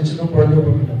ഛർദ്ദിച്ചതും കുഴഞ്ഞു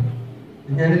പോയിട്ടുണ്ടോ.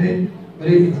 ഞാനിത്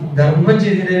ഒരു ധർമ്മം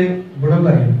ചെയ്തതിന് ഗുണം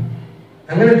പറയും.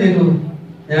 അങ്ങനെ ചെയ്തു.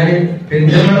 ഞാൻ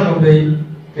പെരിന്തൽമണ്ണ കൊണ്ടുപോയി.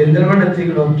 പെരിന്തൽമണ്ണ എത്തി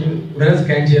ഡോക്ടർ ഉടനെ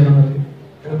സ്കാൻ ചെയ്യണമെന്നത്.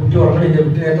 കുട്ടി ഉറങ്ങണില്ല.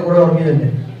 കുട്ടി നേരത്തെ കൂടെ ഉറങ്ങിയതല്ലേ.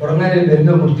 ഉറങ്ങാൻ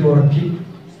വരുന്ന കുട്ടി ഉറക്കി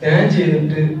സ്കാൻ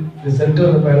ചെയ്തിട്ട് റിസൾട്ട്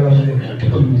വന്നപ്പോൾ അയാൾ പറഞ്ഞത്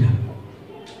കുട്ടിക്കൊന്നുമില്ല.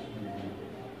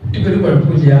 കുട്ടിക്കൊരു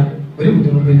കുഴപ്പമില്ല, ഒരു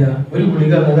ബുദ്ധിമുട്ടില്ല, ഒരു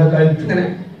ഗുളിക നല്ല കഴുത്ത് ഇങ്ങനെ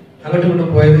അങ്ങോട്ടും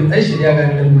ഇങ്ങോട്ടും പോയത് അത്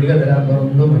ശരിയാകാനുള്ള ഗുളിക തരാൻ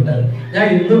ഒന്നും വേണ്ടാണ്. ഞാൻ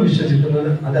ഇന്നും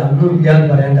വിശ്വസിക്കുന്നത് അത് അന്നും ഇല്ലാന്ന്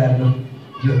പറയാൻ കാരണം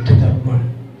ഈ ഒറ്റ ധർമ്മമാണ്.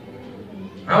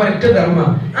 ആ ഒറ്റ ധർമ്മ.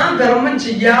 ആ ധർമ്മം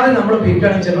ചെയ്യാതെ നമ്മൾ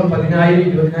പോയിക്കാണെങ്കിൽ ചിലപ്പോൾ 10,000,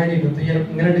 20,000, 25,000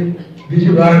 ഇങ്ങനെ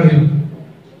ബില്ല് വേറെ വരും.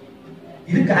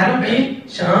 ഇത് കാരണം ഈ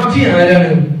ഷാഫി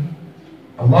ആരാണ്?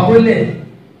 അല്ലാഹു അല്ലേ?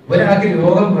 ഒരാൾക്ക്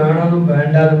രോഗം വേണമെന്നും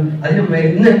വേണ്ടാന്നും അതിന്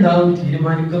മരുന്ന് എന്താണെന്നും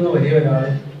തീരുമാനിക്കുന്ന ഒരേ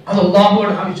ഒരാള് അത്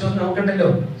അല്ലാഹുവാണ്. ആ വിശ്വാസം നമുക്കുണ്ടല്ലോ.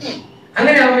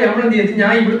 അങ്ങനെ ആവുമ്പോൾ നമ്മൾ എന്ത് ചെയ്ത്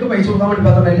ഞാൻ ഇവിടേക്ക് പൈസ കൊടുക്കാൻ വേണ്ടി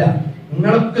പറഞ്ഞല്ല.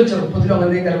 നിങ്ങളൊക്കെ ചെറുപ്പത്തിലോ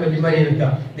അങ്ങനെ കാലം വലിയമാരി എടുക്കുക.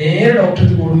 നേരെ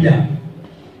ഡോക്ടർക്ക് കൂടില്ല.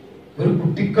 ഒരു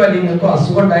കുട്ടിക്കോ അല്ലെങ്കിൽ നിങ്ങൾക്കോ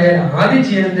അസുഖം ഉണ്ടായാൽ ആദ്യം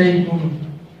ചെയ്യുന്നതായിരിക്കും.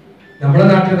 നമ്മുടെ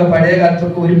നാട്ടിലൊക്കെ പഴയ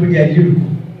കാലത്തൊക്കെ ഒരു പിടി അരി എടുക്കും.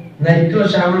 നരിക്കുള്ള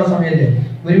ക്ഷാമുള്ള സമയല്ലേ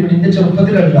ഒരു പിടിന്റെ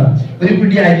ചെറുപ്പത്തിലല്ല ഒരു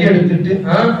പിടി അരി എടുത്തിട്ട്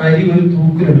ആ അരി ഒരു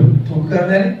തൂക്കിലിടും. തൂക്ക്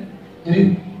പറഞ്ഞാൽ ഒരു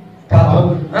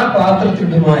ആ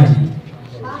പാത്രത്തിലിട്ട് മാറ്റി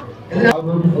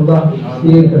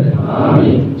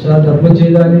ധർമ്മം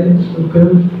ചെയ്താല്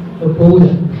ഒരിക്കലും പോകില്ല.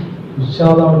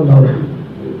 ഉണ്ടാവും.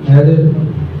 അതായത്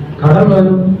കടം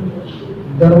വേണം,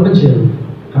 ധർമ്മം ചെയ്യണം.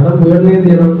 കടം വീഴണേ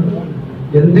ചെയ്യണം,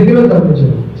 എന്തെങ്കിലും ധർമ്മം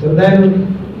ചെയ്യണം. ചെറുതായാലും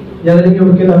ഏതെങ്കിലും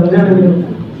ഒരിക്കലും അങ്ങനെയാണെങ്കിലും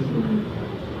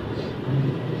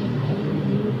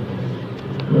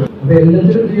അപ്പൊ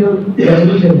എല്ലാത്തിനും ചെയ്യണം.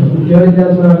 ധർമ്മം ചെയ്യണം.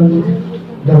 കുട്ടികളില്ലാത്തവരാണെങ്കിൽ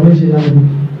ധർമ്മം ചെയ്താൽ മതി.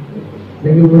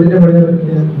 അല്ലെങ്കിൽ വീടിന്റെ പണി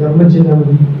ധർമ്മം ചെയ്താൽ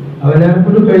മതി.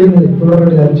 അവനെക്കൊണ്ട് കഴിയുന്നത് ഇപ്പോഴും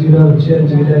 5 കിലോ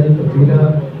 5 കിലോ 10 കിലോ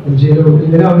 5 കിലോ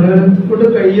ഇങ്ങനെ അവനെ കൊണ്ട്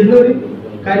കഴിയുന്ന ഒരു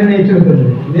കാര്യം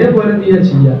ഏറ്റെടുക്കുന്നത്. ഇതേപോലെ നീ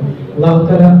ചെയ്യാം. അല്ലാഹു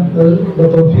തആല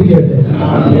തൗഫീഖ് ചെയ്യട്ടെ.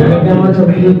 നമ്മളെ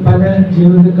ചെറുപ്പത്തിൽ പല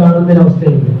ജീവിതത്തിൽ കാണുന്ന ഒരു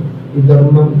അവസ്ഥയുണ്ട്. ഈ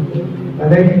ധർമ്മം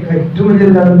അതായത് ഏറ്റവും വലിയ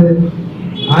എന്താണ്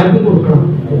ആർക്കും കൊടുക്കണം.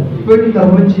 എപ്പോഴും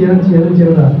ധർമ്മം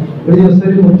ചെയ്യണതാ. ഒരു ദിവസം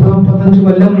ഒരു 30-35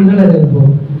 കൊല്ലം മുന്നിലായിരുന്നു.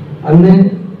 അന്ന്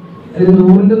ഒരു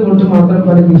 100ന്റെ നോട്ട് മാത്രം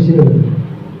പല കൃഷിയിലുണ്ട്.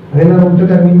 അങ്ങനെ റോട്ടിൽ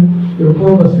ഇറങ്ങി എപ്പോ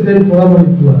ബസ്സിലേക്ക് പോകാൻ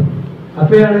വേണ്ടി പോവാ.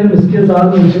 അപ്പോഴാണ് മിസ്കിൻ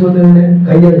സാധനം വിളിച്ചുകൊണ്ടതിനെ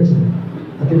കൈയടിച്ചത്.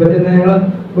 അതിപ്പറ്റി ഞങ്ങളെ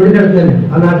വീടിന്റെ അടുത്ത് തന്നെ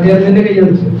ആ നാട്ടുകാരനെ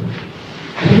കൈയടിച്ചത്.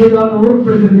 ആ 100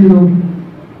 ഉൾപ്പെടുത്തിയിരുന്നു.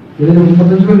 ഇതിന്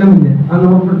 35 കൊല്ലം മുന്നേ ആ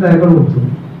 100 ഉൾപ്പെടുത്ത അയാൾ കൊടുത്തു.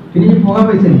 പിന്നെ ഈ പോകാൻ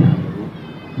പൈസ ഇല്ല.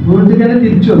 വീട്ടിൽ തന്നെ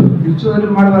തിരിച്ചു വന്നിട്ട്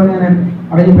ഉമ്മാട് പറഞ്ഞ് ഞാൻ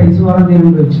അവിടെ പൈസ മാറാൻ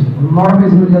തീരുമാനം വെച്ചു. ഉമ്മയുടെ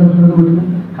പൈസ വീട്ടിൽ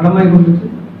കടമായി കൊടുത്തിട്ട്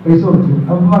പൈസ കൊടുത്തു.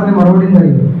 അപ്പൊ പറഞ്ഞ മറുപടി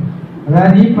എന്തായിരുന്നു,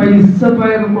 അതായത് ഈ പൈസ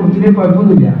കൊടുത്തിട്ട്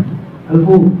കുഴപ്പമൊന്നുമില്ല, അത്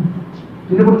പോവും,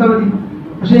 പിന്നെ കൊടുത്താൽ മതി.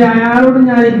 പക്ഷെ അയാളോട്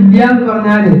ഞാൻ ഇല്ല എന്ന്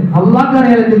പറഞ്ഞാല് അള്ളാഹ്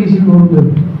അറിയാൻ എന്റെ കീശയിൽ 100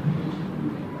 രൂപ.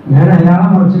 ഞാൻ അയാളെ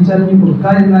മറച്ചാൽ ഇനി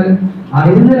കൊടുക്കാതിരുന്നാൽ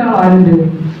അറിയുന്ന ഒരാൾ ആരുണ്ട്,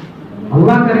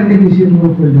 അള്ളാഹ് അറിയാൻ എന്റെ കീശയിൽ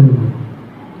 100 രൂപ ഇല്ലെന്ന്.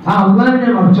 ആ അള്ളാഹിനെ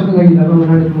ഞാൻ മറച്ചൊക്കെ കഴിയില്ല. അപ്പൊ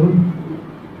അങ്ങനെ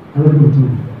കൊടുത്തു.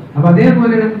 അപ്പൊ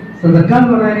അതേപോലെയാണ് സദക്ക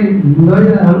എന്ന് പറഞ്ഞാല്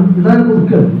ഇതാണ്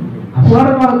കൊടുക്കണം. അപ്പൊ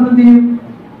അവിടെ പറഞ്ഞ എന്ത് ചെയ്യും,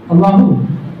 അള്ളാഹു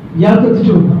ഇയാൾക്ക്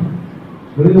എത്തിച്ചു കൊടുക്കാം.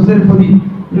 ഒരു ദിവസം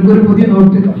ഒരു പുതിയ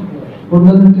നോട്ട്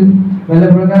കൊണ്ടുവന്നിട്ട് വില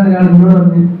പ്രകാരം ഒരാൾ എന്നോട്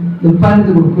പറഞ്ഞ്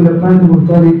എപ്പാനത്ത് കൊടുക്കൂല, എപ്പാനത്ത്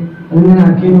കൊടുത്താൽ അതിങ്ങനെ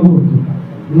ആക്കിയെന്ന് കൊടുത്തു,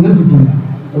 നിങ്ങൾ കിട്ടില്ല.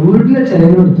 വീട്ടിലെ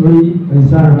ചെലവിനെടുത്തു ഈ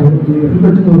പൈസ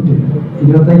പെട്ട് നോട്ട്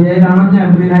 25,000 ആണോ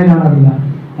 50,000 ആണോ അറിയില്ല.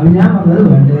 അപ്പൊ ഞാൻ പറഞ്ഞത്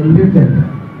വേണ്ട, എൻ്റെ അടുത്തല്ല,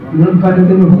 നിങ്ങൾ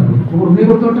ഉപ്പാനത്തിന് കൊടുത്താൽ കുറുമി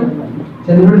കൊടുത്തോട്ടെ,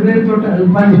 ചെലവിനെടുക്കാൻ എടുത്തോട്ടെ, അത്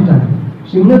ഉപ്പാൻ ഇഷ്ടമാണ്.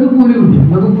 പക്ഷെ നിങ്ങൾക്ക് കൂലി കിട്ടും,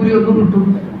 നിങ്ങൾക്ക് കൂലി ഒന്നും കിട്ടും,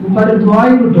 ഉപ്പാന്റെ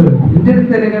ദ്വായി കിട്ടുമല്ലോ. എന്റെ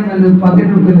അടുത്ത് തിരക്കാൻ നല്ലത് പകരം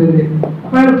കൊടുക്കല്ലേ.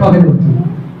 അപ്പൊ അയാൾ പകരം കൊടുത്തു.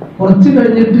 കുറച്ച്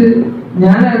കഴിഞ്ഞിട്ട്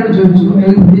ഞാൻ അയാളോട് ചോദിച്ചു,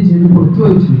 അയാൾ എന്ത് ചെയ്ത് കൊടുത്തു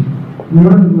ചോദിച്ചു.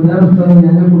 നിങ്ങളോട് പുനഃസ്ഥാനം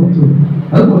ഞാൻ കൊടുത്തു.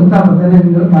 അത് കൊടുത്തപ്പോൾ തന്നെ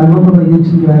നിങ്ങൾ തലമൊക്കെ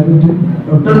വഹിച്ച് വാങ്ങിട്ട്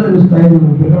തൊട്ടടുത്ത ഉസ്താദിന്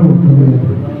മുമ്പിലാണ് കൊടുത്തത്.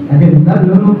 അത്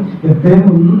എന്തായാലും എപ്പോഴും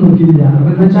ഒന്നും നോക്കിയില്ല. അപ്പൊ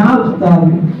എന്താ വെച്ചാൽ ആ ഉസ്താദ്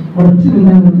കുറച്ച്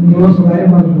നിങ്ങൾ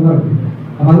സ്വകാര്യം പറഞ്ഞു.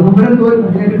 അപ്പൊ അത് മുമ്പെന്തോ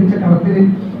കുട്ടിയെ കിട്ടിച്ച കടത്തിൽ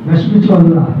വിഷമിച്ചു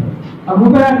വന്നതാണ്. ആ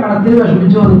മുമ്പ് ആ കടത്തിൽ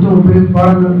വിഷമിച്ചു വന്നിട്ട് മുമ്പിൽ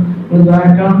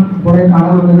വായിക്കണം കുറെ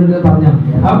കടം വന്നിട്ട് പറഞ്ഞ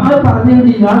അത് പറഞ്ഞിട്ട്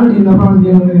ഇയാൾ ഇന്നപ്പോൾ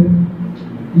ചെയ്യുന്നത്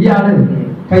ഇയാള്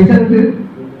പൈസ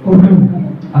കൊടുക്കുന്നു.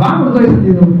 അപ്പൊ ആ കൊടുത്ത പൈസ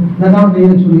ചെയ്തു നേതാവ്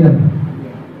കയ്യിൽ ചുള്ളിയാണ്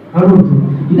അവിടെ കൊടുത്തു.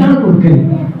 ഇതാണ് കൊടുക്കല്.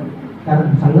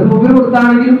 കാരണം സംഘം മുമ്പിൽ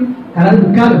കൊടുത്താണെങ്കിലും കടം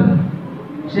നിൽക്കാമല്ലോ.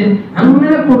 പക്ഷെ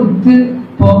അങ്ങനെ കൊടുത്ത്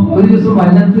ഇപ്പൊ ഒരു ദിവസം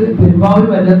വല്ലത്ത് പെരുമ്പാവൂർ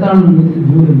വല്ലത്താണ്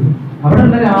ജൂലുണ്ട്. അവിടെ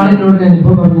ഉള്ള ഒരാളിനോട്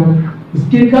അനുഭവം പറഞ്ഞാൽ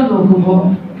നിസ്കരിക്കാൻ നോക്കുമ്പോ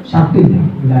ഷർട്ട് ഇല്ല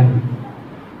ഇടാൻ.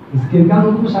 നിസ്കരിക്കാൻ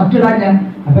നോക്കുമ്പോ ഷർട്ട് ഇടാനില്ല.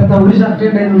 അപ്പൊ ഒരു ഷർട്ട്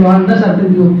ഉണ്ടായിരുന്നു, എന്താ ഷർട്ട്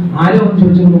ഇട്ടു ആരോ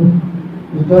ചോദിച്ചു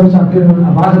ഷർട്ട്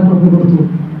അപ്പൊ ആ ഷർട്ട് കൊടുത്തു.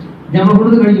 ഞമ്മൾ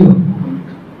കൊടുത്ത് കഴിയുമോ?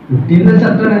 കുട്ടീന്റെ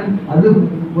ഷർട്ടാണ് അത്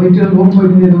പോയിട്ട്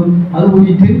പോയിട്ട് ചെയ്തു. അത്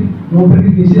പോയിട്ട് മൂപ്പർക്ക്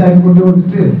കൃഷിയാക്കി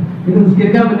കൊണ്ടുപോയിട്ട് ഇത്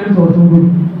നിസ്കരിക്കാൻ പറ്റുന്ന തോർത്തും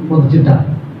പൊതിച്ചിട്ടാ.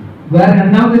 വേറെ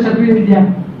രണ്ടാമത്തെ ഷർട്ട് ഇല്ല.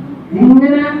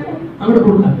 ഇങ്ങനെ അങ്ങോട്ട്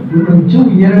കൊടുക്കാം. കുറച്ചും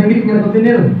ഉയരണമെങ്കിൽ ഇങ്ങനെ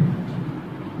തന്നെയാണ്.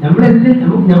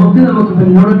 നമുക്ക്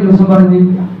എന്നോട് ദിവസം പറഞ്ഞ്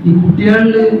ഈ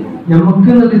കുട്ടികളില് നമുക്ക്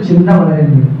എന്നൊരു ചിന്ത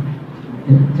വളരുന്നത്.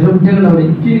 ചില കുട്ടികൾ അവിടെ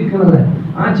ഇരിക്കുന്നത്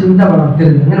ആ ചിന്ത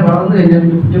വളർത്തരുത്. അങ്ങനെ വളർന്നു കഴിഞ്ഞാൽ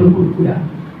കുട്ടികൾ കൊടുക്കില്ല.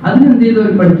 അതിനെന്ത് ചെയ്ത്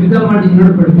ഒരു പഠിപ്പിക്കാൻ വേണ്ടി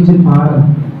ഇന്നോട് പഠിപ്പിച്ചൊരു പാഠം,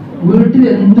 വീട്ടിൽ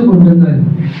എന്ത് കൊണ്ടുവന്നാലും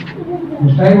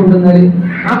മിഠായി കൊണ്ടുവന്നാല്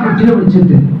ആ കുട്ടിയെ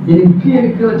വിളിച്ചിട്ട് എനിക്ക്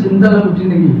ചിന്തയുള്ള കുട്ടി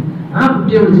ഉണ്ടെങ്കിൽ ആ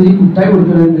കുട്ടിയെ വിളിച്ച് ഈ മിഠായി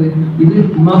കൊടുക്കുന്നത് ഇത്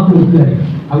ഉമ്മാക്ക് കൊടുക്കുകയായിരുന്നു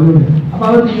അവരോട്. അപ്പൊ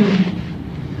അവർ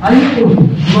അതിന് കൊടുക്കും,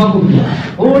 ഉമ്മാക്ക് കൊടുക്കുക.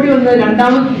 ഓടി വന്ന്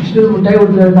രണ്ടാമത് കുറിച്ചിട്ട് മിഠായി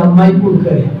കൊടുക്കുന്നത് അമ്മായിക്ക്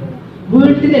കൊടുക്കുകയായിരുന്നു.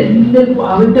 വീട്ടിലെല്ലാവരും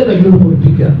അവന്റെ കയ്യോട്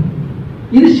കൊടുപ്പിക്കുക.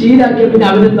 ഇത് ശീലാക്കിയ പിന്നെ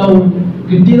അവരെന്താവും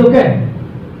കിട്ടിയതൊക്കെ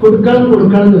കൊടുക്കണം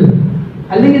എന്ന് വരും.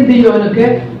 അല്ലെങ്കിൽ എന്ത് ചെയ്യും, അവനൊക്കെ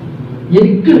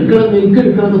എനിക്ക് എടുക്കണം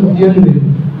എന്ന് കുട്ടികളിൽ വരും.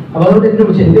 അപ്പൊ അതുകൊണ്ട് എന്നെ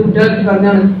വിളിച്ചു എന്റെ കുട്ടികളൊക്കെ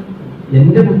പറഞ്ഞാണ്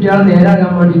എന്റെ കുട്ടികളെ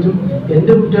നേരാകാൻ വേണ്ടിയിട്ടും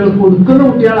എന്റെ കുട്ടികൾ കൊടുക്കുന്ന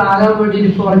കുട്ടികളാകാൻ വേണ്ടിയിട്ട്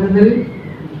ഇപ്പൊ പറഞ്ഞത്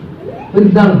ഒരു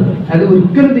ഇതാണ്. അത്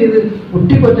ഒരിക്കലും ചെയ്ത്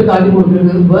കുട്ടിക്കൊറ്റ കാര്യം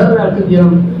കൊടുക്കുന്നത് വേറൊരാൾക്ക്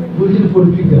ചെയ്യണം, വീട്ടിൽ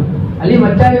കൊടുപ്പിക്കുക, അല്ലെങ്കിൽ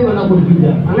മറ്റാരെയും വന്നാൽ കൊടുപ്പിക്കുക.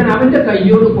 അങ്ങനെ അവന്റെ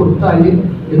കയ്യോട് കൊടുത്താൽ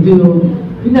എന്ത് ചെയ്യും,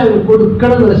 പിന്നെ അവർ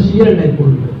കൊടുക്കണം എന്നുള്ള ശീലം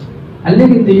ഉണ്ടായിക്കൊടുക്കുക.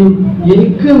 അല്ലെങ്കിൽ എന്ത് ചെയ്യും,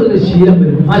 എനിക്ക് എന്നുള്ള ശീലം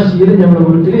വരും. ആ ശീലം നമ്മുടെ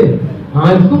വീട്ടില്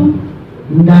ആർക്കും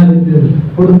ഉണ്ടാകരുത്,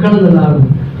 കൊടുക്കണം എന്നുള്ളതാണ്.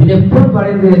 പിന്നെ എപ്പോഴും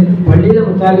പറയുന്നത് പള്ളിയിലെ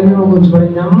മുത്താലിമിനെ കുറിച്ച്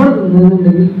പറയും, നമ്മൾ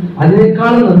തിന്നുന്നുണ്ടെങ്കിൽ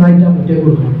അതിനേക്കാളും നന്നായിട്ട് ആ കുട്ടിയെ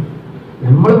കൊടുക്കണം.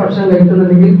 നമ്മൾ ഭക്ഷണം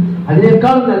കഴിക്കുന്നുണ്ടെങ്കിൽ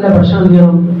അതിനേക്കാളും നല്ല ഭക്ഷണം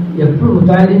ചെയ്യണം. എപ്പോഴും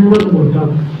മുത്താലിമികൾക്ക്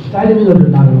കൊടുക്കണം, മുത്താലിമികൾക്ക്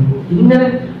ഉണ്ടാകണം. ഇങ്ങനെ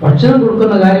ഭക്ഷണം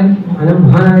കൊടുക്കുന്ന കാര്യം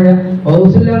മഹാനായ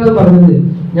ഔസല്യാന്ന് പറഞ്ഞത്,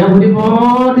 ഞാൻ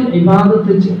ഒരുപാട്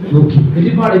ഇബാദത്ത് നോക്കി,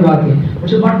 ഒരുപാട് ഇബാദത്ത്,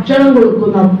 പക്ഷെ ഭക്ഷണം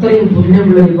കൊടുക്കുന്ന അത്രയും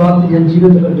പുണ്യമുള്ള ഇബാദത്ത് ഞാൻ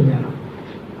ജീവിതത്തിൽ കണ്ടില്ല.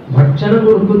 ഭക്ഷണം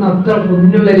കൊടുക്കുന്ന അത്ര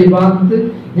പുണ്യമുള്ള ഇബാദത്ത്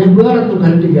ഞാൻ വേറൊന്നും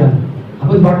കണ്ടില്ല. അപ്പൊ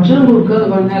അപ്പൊ ഭക്ഷണം കൊടുക്കുക എന്ന്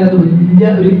പറഞ്ഞാൽ അത് വലിയ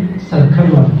ഒരു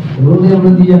സൽക്കർമ്മമാണ്. അതുകൊണ്ട് നമ്മൾ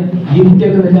എന്ത് ചെയ്യുക, ഈ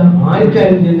കുട്ടികൾക്കെല്ലാം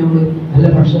ആർക്കായാലും നമ്മൾ നല്ല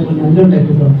ഭക്ഷണം നല്ല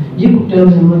ഉണ്ടാക്കിട്ടോ ഈ കുട്ടികൾ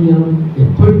നമ്മൾ എന്ത് ചെയ്യണം,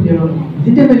 എപ്പോഴും ചെയ്യണം.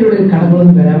 ഇതിന്റെ പേരിലുള്ള ഒരു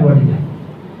കടകളൊന്നും വരാൻ പാടില്ല.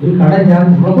 ഒരു കട ഞാൻ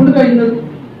നമ്മളെ കൊണ്ട് കഴിയുന്നത്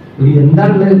ഒരു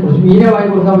എന്താണുള്ളത്, കുറച്ച് മീനെ വാങ്ങി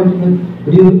കൊടുക്കാൻ പറ്റുന്നത്,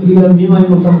 ഒരു കിലോ മീൻ വാങ്ങി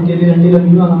കൊടുക്കാൻ പറ്റിയത് 2 കിലോ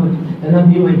മീൻ വാങ്ങാൻ പറ്റും, എന്നാൽ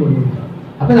മീൻ വാങ്ങി കൊടുക്കാം.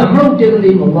 അപ്പൊ നമ്മളെ കുട്ടികൾ എന്ത്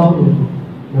ചെയ്യും, അള്ളാഹു നോക്കും.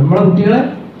 നമ്മളെ കുട്ടികളെ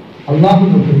അള്ളാഹു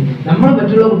നോക്കും. നമ്മൾ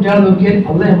മറ്റുള്ള കുട്ടികളെ നോക്കിയാൽ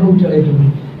അള്ളാഹ് നമ്മുടെ കുട്ടികളെ ഏറ്റെടുക്കും.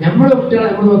 നമ്മളെ കുട്ടികളെ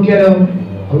നമ്മൾ നോക്കിയാലോ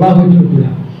അള്ളാഹു ഏറ്റെടുക്കില്ല.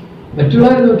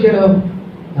 മറ്റുള്ളവരെ നോക്കിയാലോ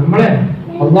നമ്മളെ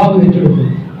അള്ളാഹു ഏറ്റെടുക്കും.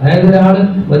 അതായത് ഒരാള്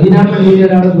മദീനാപ്പള്ളിയിൽ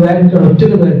ഒരാള് ദ്വാരക്കാണ്,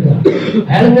 ഒറ്റക്ക് ദ്വാരക്കുക.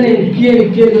 അയാളിങ്ങനെ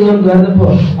ദ്വാരപ്പോ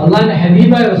അള്ളാഹിന്റെ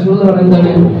ഹബീബായ റസൂൽ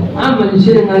പറയുന്നതാണ്, ആ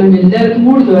മനുഷ്യരെങ്ങാനും എല്ലാവർക്കും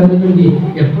കൂടി ദ്വാരക്കുണ്ടെങ്കിൽ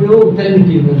എപ്പോഴോ ഉത്തരം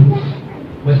കിട്ടിയിരുന്നത്.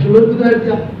 മറ്റുള്ളവർക്ക്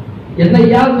ദ്വാരക്കുക എന്നാൽ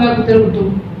ഇയാൾ ദ്വാരക്ക് ഉത്തരം കിട്ടും.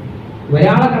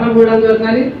 ഒരാളെ കടം വീടാന്ന്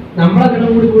പറഞ്ഞാല് നമ്മളെ കടം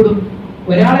കൂടി കൂടും.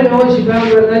 ഒരാളെ രോഗം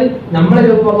ശിക്കാന്ന് പറഞ്ഞാൽ നമ്മളെ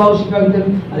രോഗം അള്ളാഹു ശിക്കാക്കി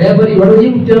തരും. അതേപോലെ ഇവിടെ ഈ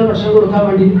കുട്ടികളെ ഭക്ഷണം കൊടുക്കാൻ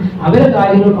വേണ്ടി അവരുടെ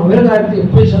കാര്യത്തിൽ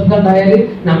എപ്പോഴും ശ്രദ്ധ ഉണ്ടായാൽ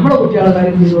നമ്മളെ കുട്ടികളുടെ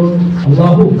കാര്യത്തിൽ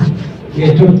അള്ളാഹു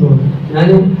ഏറ്റെടുത്തോളൂ. ഞാൻ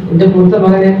എന്റെ മൂത്ത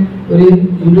മകനെ ഒരു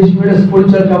ഇംഗ്ലീഷ് മീഡിയം സ്കൂളിൽ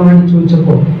ചേർക്കാൻ വേണ്ടി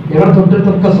ചോദിച്ചപ്പോൾ ഞങ്ങളുടെ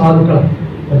തൊട്ടടുത്തൊക്കെ സാധുക്കളാണ്.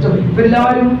 പക്ഷെ ഇപ്പൊ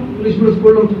എല്ലാവരും ഇംഗ്ലീഷ് മീഡിയം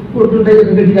സ്കൂളിലും കൊടുത്തുണ്ടെങ്കിൽ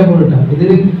കെട്ടിക്കാൻ പോയിട്ടാ. ഇതിൽ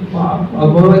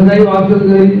എന്തായി വാക്കുകൾ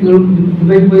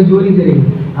പോയി ജോലി തരും.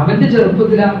 അവന്റെ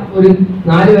ചെറുപ്പത്തില ഒരു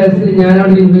 4 വയസ്സിൽ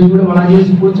ഞാനവിടെ ഇംഗ്ലീഷ് മീഡിയം വളരെ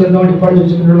സ്കൂളിൽ ചേർക്കാൻ വേണ്ടി പാടി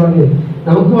ചോദിച്ചിട്ടുള്ള പറഞ്ഞത്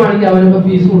നമുക്ക് വേണമെങ്കിൽ അവനൊക്കെ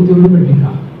ഫീസ് കൊടുത്തുകൊണ്ട്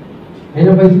പഠിപ്പിക്കാം,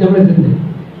 അതിന്റെ പൈസ നമ്മൾ എത്തുന്നുണ്ട്.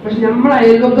 പക്ഷെ നമ്മളെ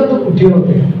അയൽവക്കത്തെ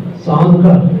കുട്ടികളൊക്കെ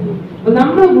സാധുക്കളാണ്. അപ്പൊ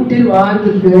നമ്മളെ കുട്ടികൾ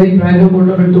വാഹനത്തിൽ കയറി പ്രായം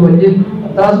കൊണ്ടുപോയിട്ട് വലിയ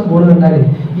 10 ക്ലാസ് പോകുന്നുണ്ടാലേ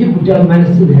ഈ കുട്ടികളെ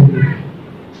മനസ്സ് വേദന.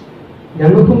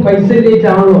 ഞങ്ങൾക്കും പൈസ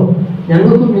ഇല്ലായിട്ടാണല്ലോ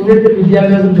ഞങ്ങൾക്കും ഇങ്ങനത്തെ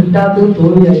വിദ്യാഭ്യാസം കിട്ടാത്തത്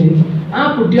തോന്നിയാൽ ആ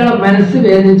കുട്ടികളെ മനസ്സ്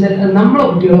വേദനിച്ചാൽ നമ്മളെ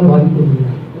കുട്ടികളെ ബാധിക്കുന്നില്ല.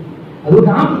 അതുകൊണ്ട്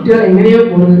ആ കുട്ടികളെ എങ്ങനെയോ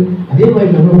പോകുന്നത്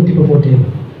അതേമാതിരി നമ്മളെ കുട്ടിക്ക് പോട്ടെ,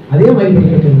 അതേമാതിരി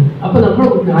പഠിക്കട്ടെ. അപ്പൊ നമ്മളെ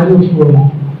കുട്ടി ആലോചിക്കോളൂ,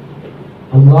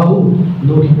 അള്ളാഹു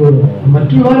നോക്കിക്കോളൂ.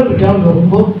 മറ്റുള്ളവരെ കുട്ടികളെ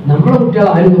നോക്കുമ്പോൾ നമ്മളെ കുട്ടികളെ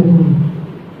ആര് നോക്കുന്നു,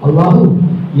 അള്ളാഹു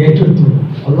ഏറ്റെടുത്തു.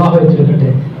 അള്ളാഹു ഏറ്റെടുക്കട്ടെ.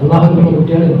 അള്ളാഹു നമ്മുടെ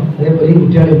കുട്ടികളെ അതേപോലെ ഈ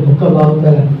കുട്ടികളെ ഒക്കെ അള്ളാഹു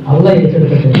തല അള്ളാഹ്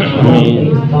ഏറ്റെടുക്കട്ടെ.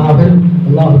 സ്ഥാപനം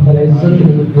അള്ളാഹു തല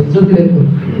ഇസ്സത്തിലേക്ക്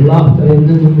അള്ളാഹു തല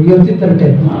എന്നും ഉയർത്തിത്തരട്ടെ.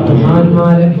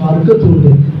 മഹാന്മാരെ വർക്കത്തുണ്ട്,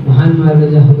 മഹാന്മാരുടെ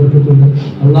ജഹബർക്കത്തുണ്ട്.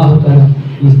 അള്ളാഹു തല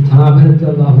ഈ സ്ഥാപനത്തെ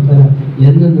അള്ളാഹു തല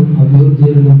എന്നും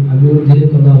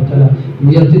അഭിവൃദ്ധിയിലേക്ക് അള്ളാഹു തല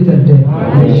ഉയർത്തിത്തരട്ടെ.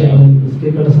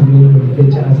 നിസ്കരിക്കേണ്ട സമയം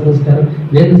പ്രത്യേകിച്ച് അസംസ്കാരം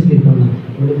നിസ്കരിക്കണം.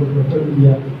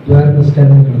 نسكن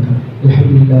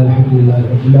الحمد لله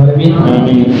رب العالمين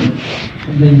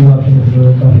حمدا يوافي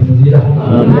نعمه مزيدا.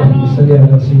 اللهم صل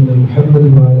على سيدنا محمد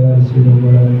وعلى ال سيدنا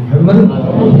مولانا محمد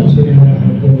وصل على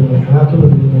محمد عاقبة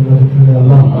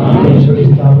الله وشر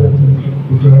استعبرت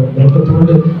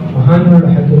ബർക്കത്തുകൊണ്ട് മഹാന്മാരുടെ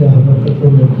ഹക്കിലെ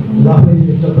ബർക്കത്തുകൊണ്ട് അല്ലാഹുവിനെ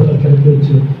ഇഷ്ടപ്പെട്ട സ്ഥലത്ത്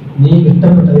വെച്ച് നീ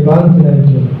ഇഷ്ടപ്പെട്ട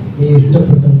ഇബാദത്തിലായിട്ട് നീ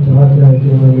ഇഷ്ടപ്പെട്ട തവാത്തിലായിട്ട്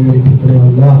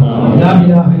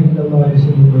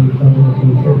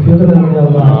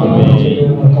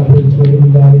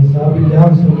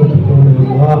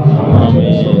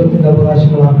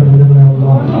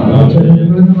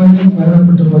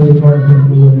മരണപ്പെട്ടു പോയ ഒരുപാട്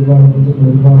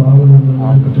ഒരുപാട്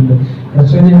ആളുകളുണ്ട്.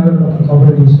 രചനയെ അവരുടെ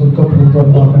കബറിൽ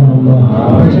സ്വർഗ്ഗപ്രദമാക്കണമല്ല,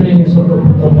 രചനയെ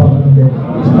സ്വർഗ്ഗപ്രദമാക്കണമേ.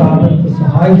 ഈ സ്ഥാപനത്തെ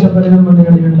സഹായിച്ചവരെയും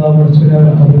മണ്ണിലുണ്ടാവും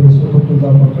രചനയുടെ കബറിൽ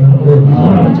സ്വർഗ്ഗപ്രദമാക്കണമേ.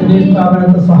 രചനയെ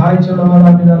സ്ഥാപനത്തെ സഹായിച്ചുള്ള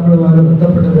മാതാപിതാക്കളുമായി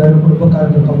ബന്ധപ്പെട്ട വേറെ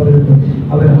കുടുംബക്കാരുടെ കബറിലുണ്ട്,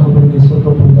 അവരെ കബറിൽ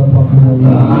സ്വർഗ്ഗപ്രദമാക്കണമല്ല.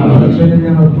 രചനയെ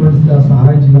ഞങ്ങൾ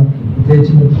സഹായിച്ചില്ല.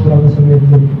 പ്രത്യേകിച്ച് നിർത്തുന്ന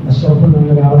സമയത്ത് അശ്രഫ്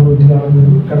ഞങ്ങളുടെ ആളെ വീട്ടിലാണെന്ന്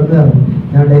കടന്നതാണ്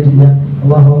ഞാൻ ഉണ്ടായിട്ടില്ല.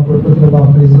 അള്ളാഹു ആ കുടുംബത്തിൽ അള്ളാഹു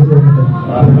പൈസ കൊടുക്കട്ടെ.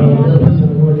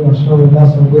 ഭക്ഷണവും എല്ലാ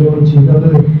സൗകര്യവും ചെയ്തത്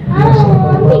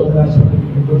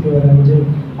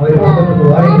അവരെ ബന്ധപ്പെട്ട്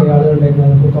വേറെ ആളുകളുണ്ടെങ്കിൽ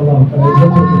അതൊക്കെ അള്ളാഹു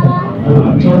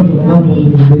കച്ചവടം തുടങ്ങാൻ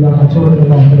പോകുന്നില്ല.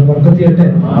 കച്ചവടത്തിലുള്ള അവസരം വർക്കത്തിയട്ടെ.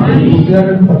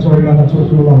 കൂട്ടുകാരുടെ കച്ചവടം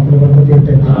കച്ചവടത്തിലുള്ള അവസരം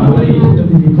വർക്കത്തിയട്ടെ. അവരെ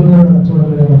വിൽക്കുന്നവരുടെ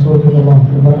കച്ചവടങ്ങളുടെ കച്ചവടത്തിലുള്ള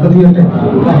അവസരം വർക്കത്തിയട്ടെ.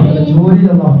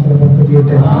 ജോലിയുള്ള അവസരം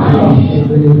വർക്കത്തിയട്ടെ.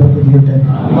 വർക്കത്തിയട്ടെ.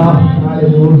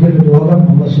 രോഗിയുടെ രോഗം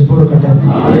നമ്മൾ ശിപ്പെടുക്കട്ടെ.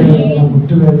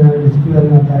 മുട്ടുവേദന, ഡിസ്ക്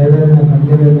വേദന, തലവേദന,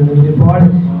 കണ്ഠവേദന, ഒരുപാട്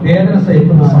വേദന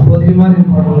സഹിക്കുന്ന സഹോദരിമാരിൽ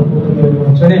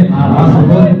ആ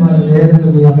സഹോദരിമാരുടെ വേദന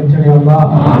നീ അകറ്റണേ അല്ലാ.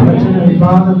 അകറ്റണ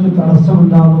വിവാദത്തിൽ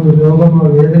തടസ്സമുണ്ടാകുന്ന രോഗമോ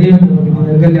വേദനയോ നമുക്ക്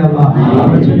നൽകല്ലേ അല്ലാ.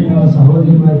 അകറ്റണ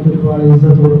സഹോദരിമാർക്ക് ഒരുപാട്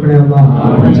ഇസ്സത്ത് കൊടുക്കണേ അല്ലാ.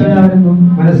 അകറ്റണ അവരൊന്നും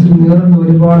മനസ്സിൽ നേർന്ന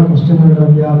ഒരുപാട്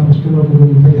പ്രശ്നങ്ങളുണ്ട്. ആ പ്രശ്നങ്ങൾക്ക്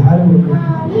പരിഹാരം കൊടുക്കണം.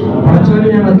 അകറ്റണ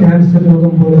ഞങ്ങൾ ക്യാൻസർ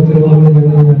രോഗം പോലത്തെ രോഗങ്ങൾ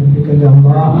ഞങ്ങൾ നടിപ്പിക്കല്ലേ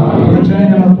അല്ലാ. അകറ്റണ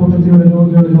ഞങ്ങളുടെ കൂട്ടത്തിലുള്ള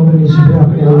രോഗികളുടെ രോഗം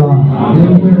നിശിഫയാക്കണേ അല്ലാ.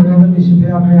 രോഗികളുടെ രോഗം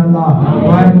നിശിഫയാക്കണേ അല്ലാ.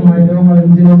 മാരകമായ രോഗങ്ങൾ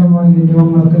എന്ത് രോഗമാണെങ്കിലും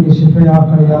രോഗങ്ങളൊക്കെ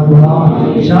നിശിഫയാക്കണേ അല്ലാ.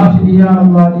 ഷാഫിയാ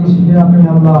അല്ലാ, നിശിഫയാക്കണേ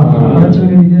അല്ലാ. അകറ്റണ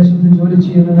വിദേശത്ത് ജോലി ജോലി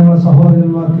ചെയ്യുന്ന ഞങ്ങളുടെ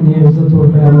സഹോദരന്മാർക്ക് നീ ഇസ്സത്ത്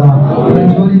കൊടുക്കണേ അല്ലാഹ്. അവരുടെ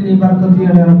ജോലി നീ ബർക്കത്ത്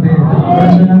ചെയ്യണേ റബ്ബേ.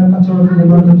 കച്ചവടത്തിൽ നീ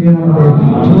ബർക്കത്ത് ചെയ്യണേ റബ്ബേ.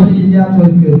 ജോലി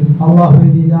ഇല്ലാത്തവർക്ക് അല്ലാഹുവേ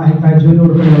നീ ലാഹിഖായ ജോലി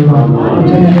കൊടുക്കണേ അല്ലാഹ്.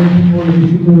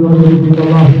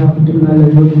 നല്ല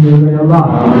ജോലി നൽകണേ അല്ലാഹ്.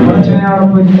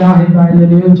 ലാഹിഖായ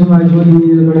അനുയോജ്യമായ ജോലി നീ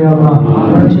നൽകണേ അല്ലാഹ്.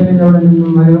 അവിടെ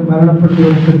നിന്നും മരണപ്പെട്ടു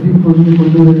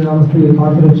കൊണ്ടുവരുന്ന അവസ്ഥയെ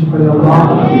കാത്തുരക്ഷിക്കണേ അല്ലാഹ്.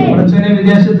 പടച്ചവനെ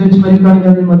വിദേശത്ത് വെച്ച്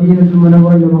മരിക്കുകയാണെങ്കിൽ മദീനത്തിൽ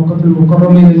മുനവറയിലോ മക്കത്തിൽ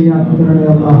മുക്കറമയിലോ നീ ആക്കി തരണേ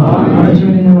അല്ലാഹ്.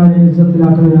 പടച്ചവനെ ഞങ്ങളെ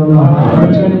ഇസ്സത്തിലാക്കണേ അല്ലാഹ്.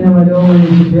 പടച്ചവനെ ഞങ്ങളെ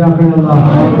രോഗങ്ങളിൽ ശിഫയാക്കണേ അല്ലാഹ്.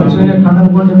 പടച്ചവനെ കടം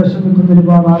കൊണ്ട് വിഷമിക്കുന്ന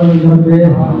ഒരുപാട് ആളുകൾ റബ്ബേ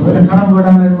അവരെ കടം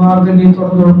വിടാൻ ഒരു മാർഗ്ഗം നീ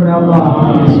തുറന്നു കൊടുക്കണേ അല്ലാഹ്.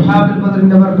 ഇസ്ഹാബുൽ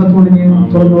ബദറിന്റെ ബർക്കത്തോട് നീ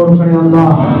തുറന്നു കൊടുക്കണേ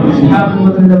അല്ലാഹ്. ഇസ്ഹാബുൽ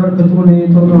ബദറിന്റെ ബർക്കത്തോട് നീ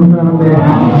തുറന്നു കൊടുക്കണേ റബ്ബേ.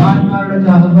 മഹാന്മാരുടെ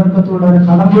ബർക്കത്തോട് അവരെ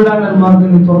കടം വിടാൻ ഒരു മാർഗ്ഗം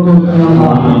നീ തുറന്നു കൊടുക്കണേ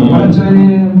അല്ലാഹ്. പടച്ചവനെ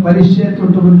പരീക്ഷയെ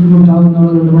തൊട്ട് ബുദ്ധിമുട്ടാകുന്ന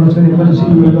ആളുകളുണ്ട്. പടച്ചവനെ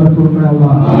പരീക്ഷയിൽ ബർക്കത്ത് കൊടുക്കണേ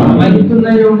അല്ലാഹ്.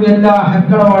 മരിക്കുന്നതിന് മുമ്പ് എല്ലാ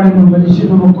ഹക്കറവാടിനും പരീക്ഷ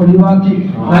നമുക്ക് ഒഴിവാക്കി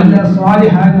നല്ല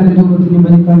സ്വാലിഹായ നല്ല രൂപത്തിൽ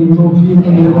മരിക്കാൻ നീ തൗഫീഖ്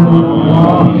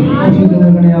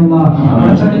നൽകണേ അല്ലാഹ്.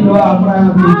 പടച്ചവനെ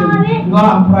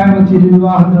വിവാഹപ്രായത്തിൽ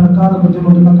വിവാഹം നടക്കാതെ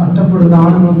ബുദ്ധിമുട്ടുന്ന കഷ്ടപ്പെടുന്ന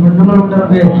ആണുങ്ങളും പെണ്ണുങ്ങളുണ്ട്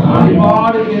റബ്ബേ.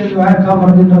 ഒരുപാട് പേര് വയക്കാൻ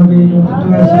പറഞ്ഞിട്ടുണ്ട് റബ്ബേ. 28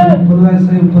 വയസ്സായി 30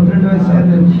 വയസ്സായി 32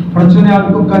 വയസ്സായത് പടച്ചവനെ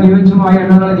അവർക്ക് അനുയോജ്യമായ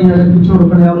എണ്ണങ്ങളെ നീ അടുപ്പിച്ചു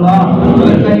കൊടുക്കണേ അല്ലാഹ്.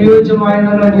 അവർക്ക് അനുയോജ്യമായ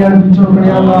എണ്ണങ്ങളെ നീ അടുപ്പിച്ചു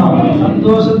കൊടുക്കണേ അല്ലാഹ്.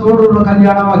 സന്തോഷത്തോടുള്ള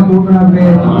കല്യാണമാക്കി കൊടുക്കണേ.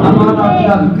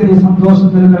 മാതാപിതാക്കൾക്ക് നീ സന്തോഷം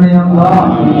നൽകണേ അല്ലാഹ്.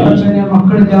 പടച്ചവനെ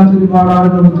മക്കളില്ലാത്ത ഒരുപാട്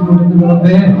ആളുകൾ ബുദ്ധിമുട്ടുന്നു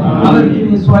റബ്ബേ. അവർക്ക്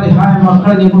നീ സ്വാലിഹായ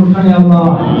മക്കളെ നീ കൊടുക്കണേ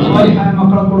അല്ലാഹ്. സ്വാലിഹായ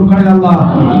മക്കളെ കൊടുക്കണേ അല്ലാഹ്.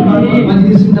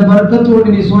 മജ്ലിസിന്റെ ബർക്കത്തോട്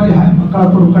നീ സ്വാലിഹായ മക്കളെ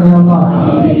കൊടുക്കണേ അല്ലാഹ്.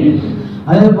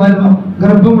 അതേപോലെ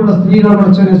ഗർഭമുള്ള സ്ത്രീകൾ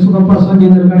പടച്ചവനെ സുഖപ്രസവം നീ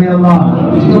നൽകണേ അല്ലാഹ്.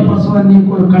 സുഖപ്രസവം നീ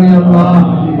കൊടുക്കണേ അല്ലാഹ്.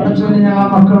 പടച്ചവനെ ഞങ്ങൾ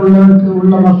മക്കളുള്ളവർക്ക്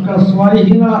ഉള്ള മക്കളെ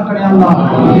സ്വാലിഹീങ്ങളാക്കണേ അല്ലാഹ്.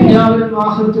 ദുനിയാവിലും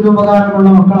ആഖിറത്തിലും ഉപകാരമുള്ള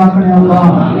മക്കളാക്കണേ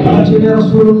അല്ലാഹ്. പടച്ചവനെ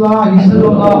റസൂലുള്ളാഹി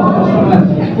സ്വല്ലല്ലാഹു അലൈഹി വസല്ലം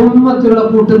ഉമ്മത്തുകളുടെ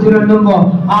കൂട്ടത്തിൽ എണ്ണുമ്പോ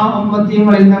ആ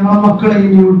ഉമ്മത്തിങ്ങളിൽ ഞങ്ങളെ മക്കളെ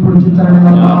നീ ഉൾപ്പെടുത്തി തരണേ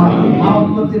അല്ലാഹ്. ആ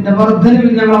ഉമ്മത്തിന്റെ വർദ്ധനയിൽ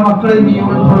ഞങ്ങളെ മക്കളെ നീ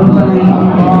ഉൾപ്പെടുത്തണേ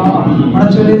അല്ലാഹ്.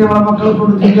 പടച്ചവനെ ഞങ്ങളെ മക്കളെ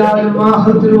കൊണ്ട് ദുനിയാവിലും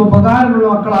ആഖിറത്തിലും ഉപകാരമുള്ള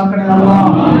മക്കളാക്കണേ അല്ലാഹ്.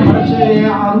 പടച്ചവനെ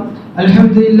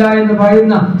അൽഹംദുലില്ലാഹ് എന്ന്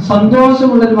പറയുന്ന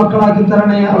സന്തോഷമുള്ള മക്കളാക്കി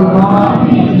തരണേ അല്ലാഹ്.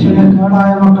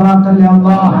 കേടായ മക്കളാക്കല്ലേ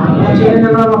അല്ലാഹ്.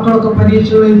 ഞങ്ങളുടെ മക്കളൊക്കെ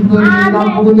പരീക്ഷകൾ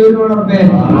പോകുന്നതിനോടൊക്കെ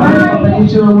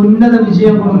പരീക്ഷകൾ ഉന്നത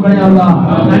വിജയം കൊടുക്കണേ അല്ലാഹ്.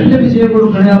 നല്ല വിജയം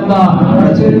കൊടുക്കണേ അല്ലാഹ്.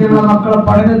 ഞങ്ങളുടെ മക്കളെ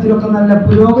പഠനത്തിലൊക്കെ നല്ല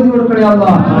പുരോഗതി കൊടുക്കണേ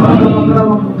അല്ലാഹ്.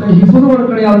 മക്കളെ ഹിഫ്ദ്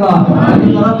കൊടുക്കണേ അല്ലാഹ്.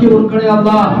 തറക്കി കൊടുക്കണേ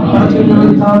അല്ലാഹ്.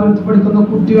 സ്ഥാപനത്തിൽ പഠിക്കുന്ന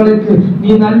കുട്ടികൾക്ക് നീ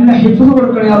നല്ല ഹിഫ്ദ്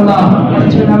കൊടുക്കണേ അല്ലാഹ്.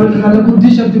 അവർക്ക് നല്ല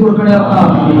ബുദ്ധിശക്തി കൊടുക്കണേ അല്ലാഹ്.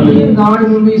 ഈ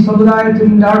നാടിനും ഈ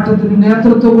സമുദായത്തിനും രാഷ്ട്രത്തിനും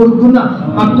നേതൃത്വം കൊടുക്കുന്ന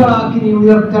മക്കളാക്കി നീ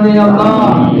ഉയർത്തണേ അല്ലാഹ്.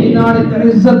 ഈ നാടിന്റെ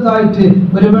ഇസ്സത്തായിട്ട്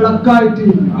ഒരു വിളക്കായിട്ട്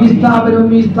ഈ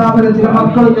സ്ഥാപനവും ഈ സ്ഥാപനത്തിലെ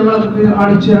മക്കളും ഞങ്ങൾക്ക്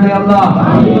കാണിച്ചു തരണേ അല്ലാഹ്.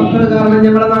 ഈ മക്കൾ കാരണം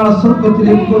ഞങ്ങളെ നാളെ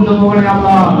സ്വർഗ്ഗത്തിലേക്ക് കൊണ്ടുപോകണേ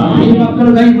അല്ലാഹ്. ഈ മക്കൾ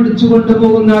കൈപിടിച്ചു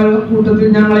കൊണ്ടുപോകുന്ന കൂട്ടത്തിൽ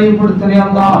ഞങ്ങളെയും കൊടുത്തണേ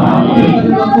അല്ലാഹ്.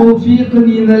 അവരുടെ തൗഫീഖ്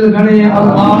നീ നൽകണേ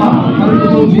അല്ലാഹ്. അവരുടെ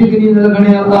തൗഫീഖ് നീ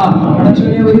നൽകണേ അല്ലാഹ്.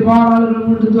 പടച്ചവനെ ഒരുപാട് ആളുകൾ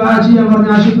കൊണ്ട് ദുആ ചെയ്യാൻ പറഞ്ഞ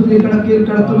ആശുപത്രിയിൽ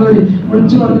കിടക്കുന്നവർ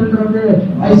വിളിച്ചു പറഞ്ഞിട്ടുണ്ട്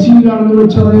ഐസിയുലാണെന്ന്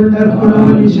വിളിച്ചു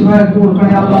പറയുന്നുണ്ട്. നീ ശിഫാക്കി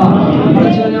കൊടുക്കണേ അല്ലാഹ്.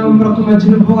 പടച്ചവനെ ഉംറക്കും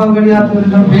ഹജ്ജിനും പോകാൻ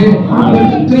കഴിയാത്തവരുണ്ട്.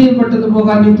 അവർക്ക് എത്രയും പെട്ടെന്ന്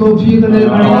പോകാൻ നീ തൗഫീഖ്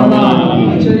നൽകണേ അല്ലാഹ്.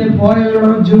 പടച്ചവനെ പോയവരുടെ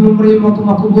ഹജ്ജും ഉംറയും ഒക്കെ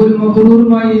മഖ്ബൂലും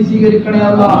മബ്റൂറുമായി സ്വീകരിക്കണേ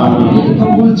അല്ലാഹ്. നീ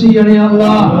കബൂൽ ചെയ്യണേ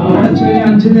അല്ലാഹ്. പടച്ചവനെ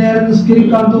 5 നേരം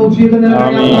നിസ്കരിക്കാൻ തൗഫീഖ്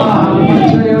നൽകണേ അല്ലാഹ്.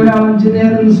 പടച്ചവനെ ഒരാൾ 5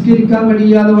 നേരം നിസ്കരിക്കാൻ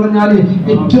കഴിയാതെ പറഞ്ഞാൽ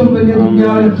ഏറ്റവും വലിയ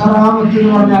ദുനിയാവിലെ കറാമത്ത്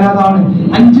എന്ന് പറഞ്ഞാൽ അതാണ്.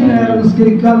 5 നേരം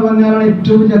നിസ്കരിക്കാൻ പറഞ്ഞാലാണ്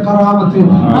ഏറ്റവും വലിയ കറാമത്ത്.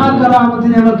 ആ കറാമത്ത്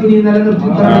ഞങ്ങൾക്ക് നീ നിലനിർത്തി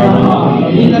തരണേ അല്ലാഹ്.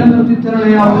 നീ നിലനിർത്തി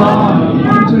തരണേ അല്ലാഹ്.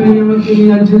 ഞങ്ങൾക്ക് നീ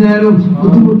 5 നേരം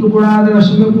ബുദ്ധിമുട്ട് കൂടാതെ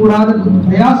വിഷമം കൂടാതെ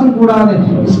പ്രയാസം കൂടാതെ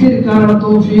നിസ്കരിക്കാനുള്ള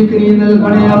തൗഫീഖ് നീ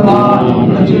നൽകണേ അല്ലാഹ്.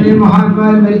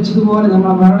 മഹാന്മാർ മരിച്ചതുപോലെ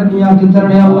നമ്മളെ മരണം നീയാക്കി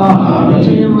തരണേ അല്ലാഹ്.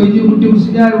 വൈദ്യുകുട്ടി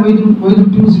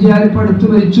മുസ്ലിയാർ ഇപ്പൊ അടുത്ത്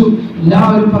മരിച്ചു.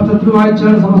 എല്ലാവരും പത്രത്തിൽ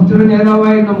വായിച്ചാണ് സമസ്തയുടെ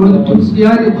നേതാവായിരുന്ന വൈദ്യുകുട്ടി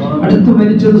മുസ്ലിയാർ അടുത്ത്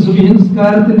മരിച്ചത്. സുബ്ഹി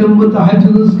നിസ്കാരത്തിന്റെ മുമ്പ്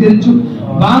തഹജ്ജുദ് നിസ്കരിച്ചു.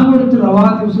 ബാങ്ക് കൊടുത്ത്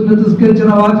റവാത്തിബ് സുന്നത്ത് നിസ്കരിച്ചു.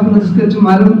 റവാത്തിബ് നിസ്കരിച്ചു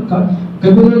മരണം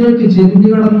കബറിലേക്ക് ചെരിഞ്ഞു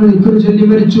കടന്ന് ദിക്ർ ചൊല്ലി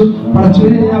മരിച്ചു.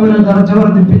 പടച്ചവനെ അവരെ ദർജ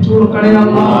വർദ്ധിപ്പിച്ചു കൊടുക്കണേ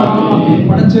അല്ലാഹ്.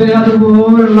 പടച്ചവനെ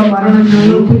അതുപോലുള്ള മരണം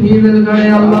ഞങ്ങൾക്ക് നീ നൽകണേ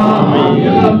അല്ലാഹ്.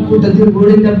 കൂട്ടത്തിൽ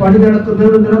വീടിന്റെ പണി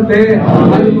നടക്കുന്നവരുണ്ട്.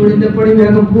 വീടിന്റെ പണി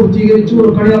വേഗം പൂർത്തീകരിച്ചു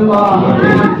കൊടുക്കണേ അല്ലാഹ്.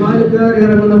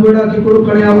 ഇറങ്ങുന്ന വീടാക്കി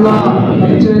കൊടുക്കണേ അല്ലാഹ്.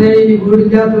 പടച്ചവനെ ഇനി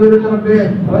വീടില്ലാത്തവരുണ്ട്.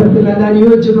 അവർക്ക് നല്ല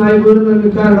അനുയോജ്യമായ വീട്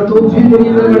നിർമ്മിക്കാനുള്ള തൗഫീഖ് നീ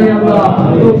നൽകണേ അല്ലാഹ്.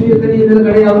 തൗഫീഖ് നീ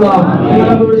നൽകണേ അല്ലാഹ്.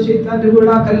 ഞങ്ങളുടെ വീട് ശൈത്താന്റെ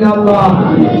വീടാക്കല്ല അല്ലാഹ്.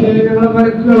 ഞങ്ങളെ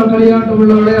മലക്കുകളെ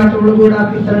കളിയാട്ടമുള്ള വിളയാട്ടമുള്ള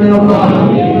വീടാക്കി തരണേ അല്ലാഹ്.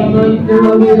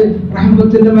 ഞങ്ങളുടെ വീട്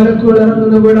റഹ്മത്തിന്റെ മലക്കുകൾ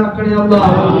ഇറങ്ങുന്ന വീടാക്കണേ അല്ലാഹ്.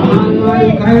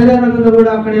 കയറിറങ്ങുന്ന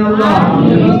വീടാക്കണേ അല്ലാഹ്.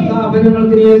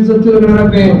 സ്ഥാപനങ്ങൾക്ക് നീ ഇസ്സത്ത്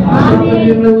റബ്ബേ.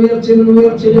 സ്ഥാപനങ്ങളെ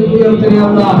ഉയർച്ചയിലേക്ക് ഉയർത്തണേ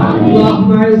അല്ലാഹ്. اللهم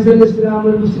اعز الاسلام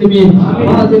والمسلمين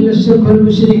واذل الشرك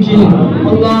والمشركين.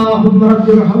 اللهم رب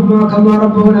ارحمنا كما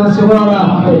ربونا صغارا.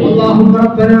 اللهم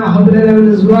ربنا هب لنا من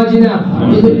ازواجنا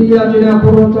وذرياتنا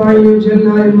قرة اعين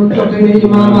واجعلنا للمتقين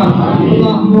اماما.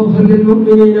 اللهم اغفر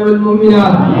للمؤمنين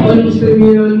والمؤمنات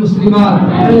والمسلمين والمسلمات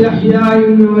الاحياء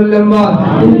منهم والاموات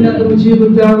انك مجيب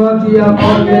الدعوات يا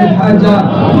قاضي الحاجات.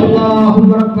 اللهم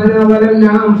ربنا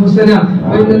ظلمنا انفسنا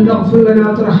وان لم تغفر لنا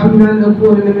وترحمنا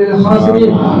لنكونن من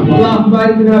الخاسرين. اللهم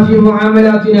بارك لنا في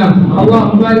معاملاتنا.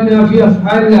 اللهم بارك لنا في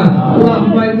افعالنا. اللهم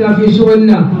بارك لنا في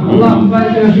شغلنا. اللهم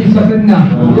بارك لنا في سفرنا.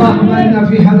 اللهم بارك لنا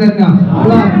في حضرنا.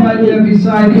 اللهم بارك لنا في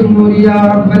سائر الامور يا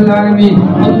رب العالمين.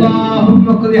 اللهم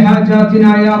اقض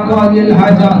حاجاتنا يا قاضي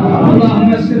الحاجات. اللهم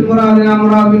يسر مرادنا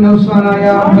مراد من اوصانا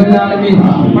يا رب العالمين.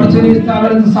 പടച്ചോനെ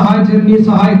സ്ഥാപനത്തെ സഹായിച്ചതിന് നീ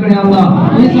സഹായിക്കണേ അല്ലാഹ്.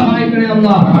 നീ സഹായിക്കണേ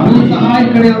അല്ലാഹ്. നീ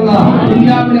സഹായിക്കണേ അല്ലാഹ്.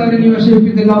 എല്ലാവരും നീ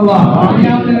വിഷമിപ്പിക്കല്ല അല്ലാഹ്.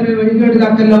 എല്ലാവരും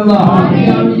വഴികേടിലാക്കല്ല അല്ലാഹ്.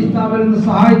 എല്ലാവരും ഈ സ്ഥാപനത്തെ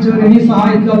സഹായിച്ചവരെ നീ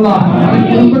സഹായിക്കുക അല്ലാഹ്.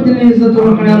 കുടുംബത്തിന് ഇസ്സത്ത്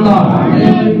കൊടുക്കണേ അല്ലാഹ്.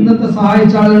 ഇന്നത്തെ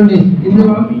സഹായിച്ച ആളുകളുണ്ട്, ഇന്ന്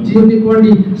ജീവിതത്തിന്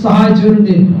വേണ്ടി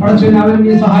സഹായിച്ചവരുണ്ട്. പടച്ചോനെ അവരെ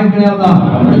നീ സഹായിക്കണേ അല്ലാഹ്.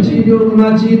 ചെയ്തി കൊടുക്കുന്ന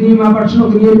നീ ആ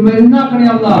ഭക്ഷണമൊക്കെ നീ ഒരു മരുന്നാക്കണേ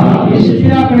അല്ലാഹ്. നീ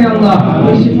ശിഫയാക്കണേ അല്ലാഹ്.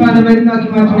 നീ ശിഫാനെ മരുന്നാക്കി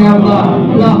മാറ്റണേ അല്ലാഹ്.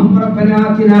 اللهم ربنا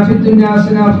آتنا في الدنيا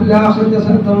حسنة وفي الآخرة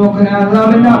حسنة وقنا عذاب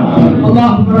النار.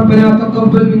 اللهم ربنا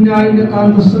تقبل منا إنك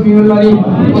أنت السميع العليم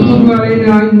وتب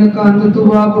علينا إنك أنت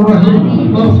التواب الرحيم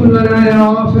واغفر لنا يا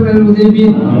غافر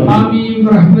المذنبين. آمين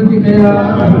برحمتك يا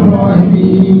أرحم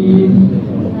الراحمين.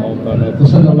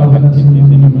 وصلى الله على سيدنا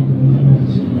محمد.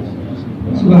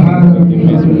 سبحان ربك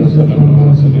رب العزة عما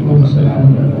يصفون وسلام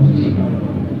على المرسلين.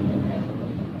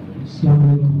 السلام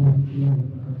عليكم ورحمة الله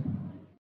وبركاته.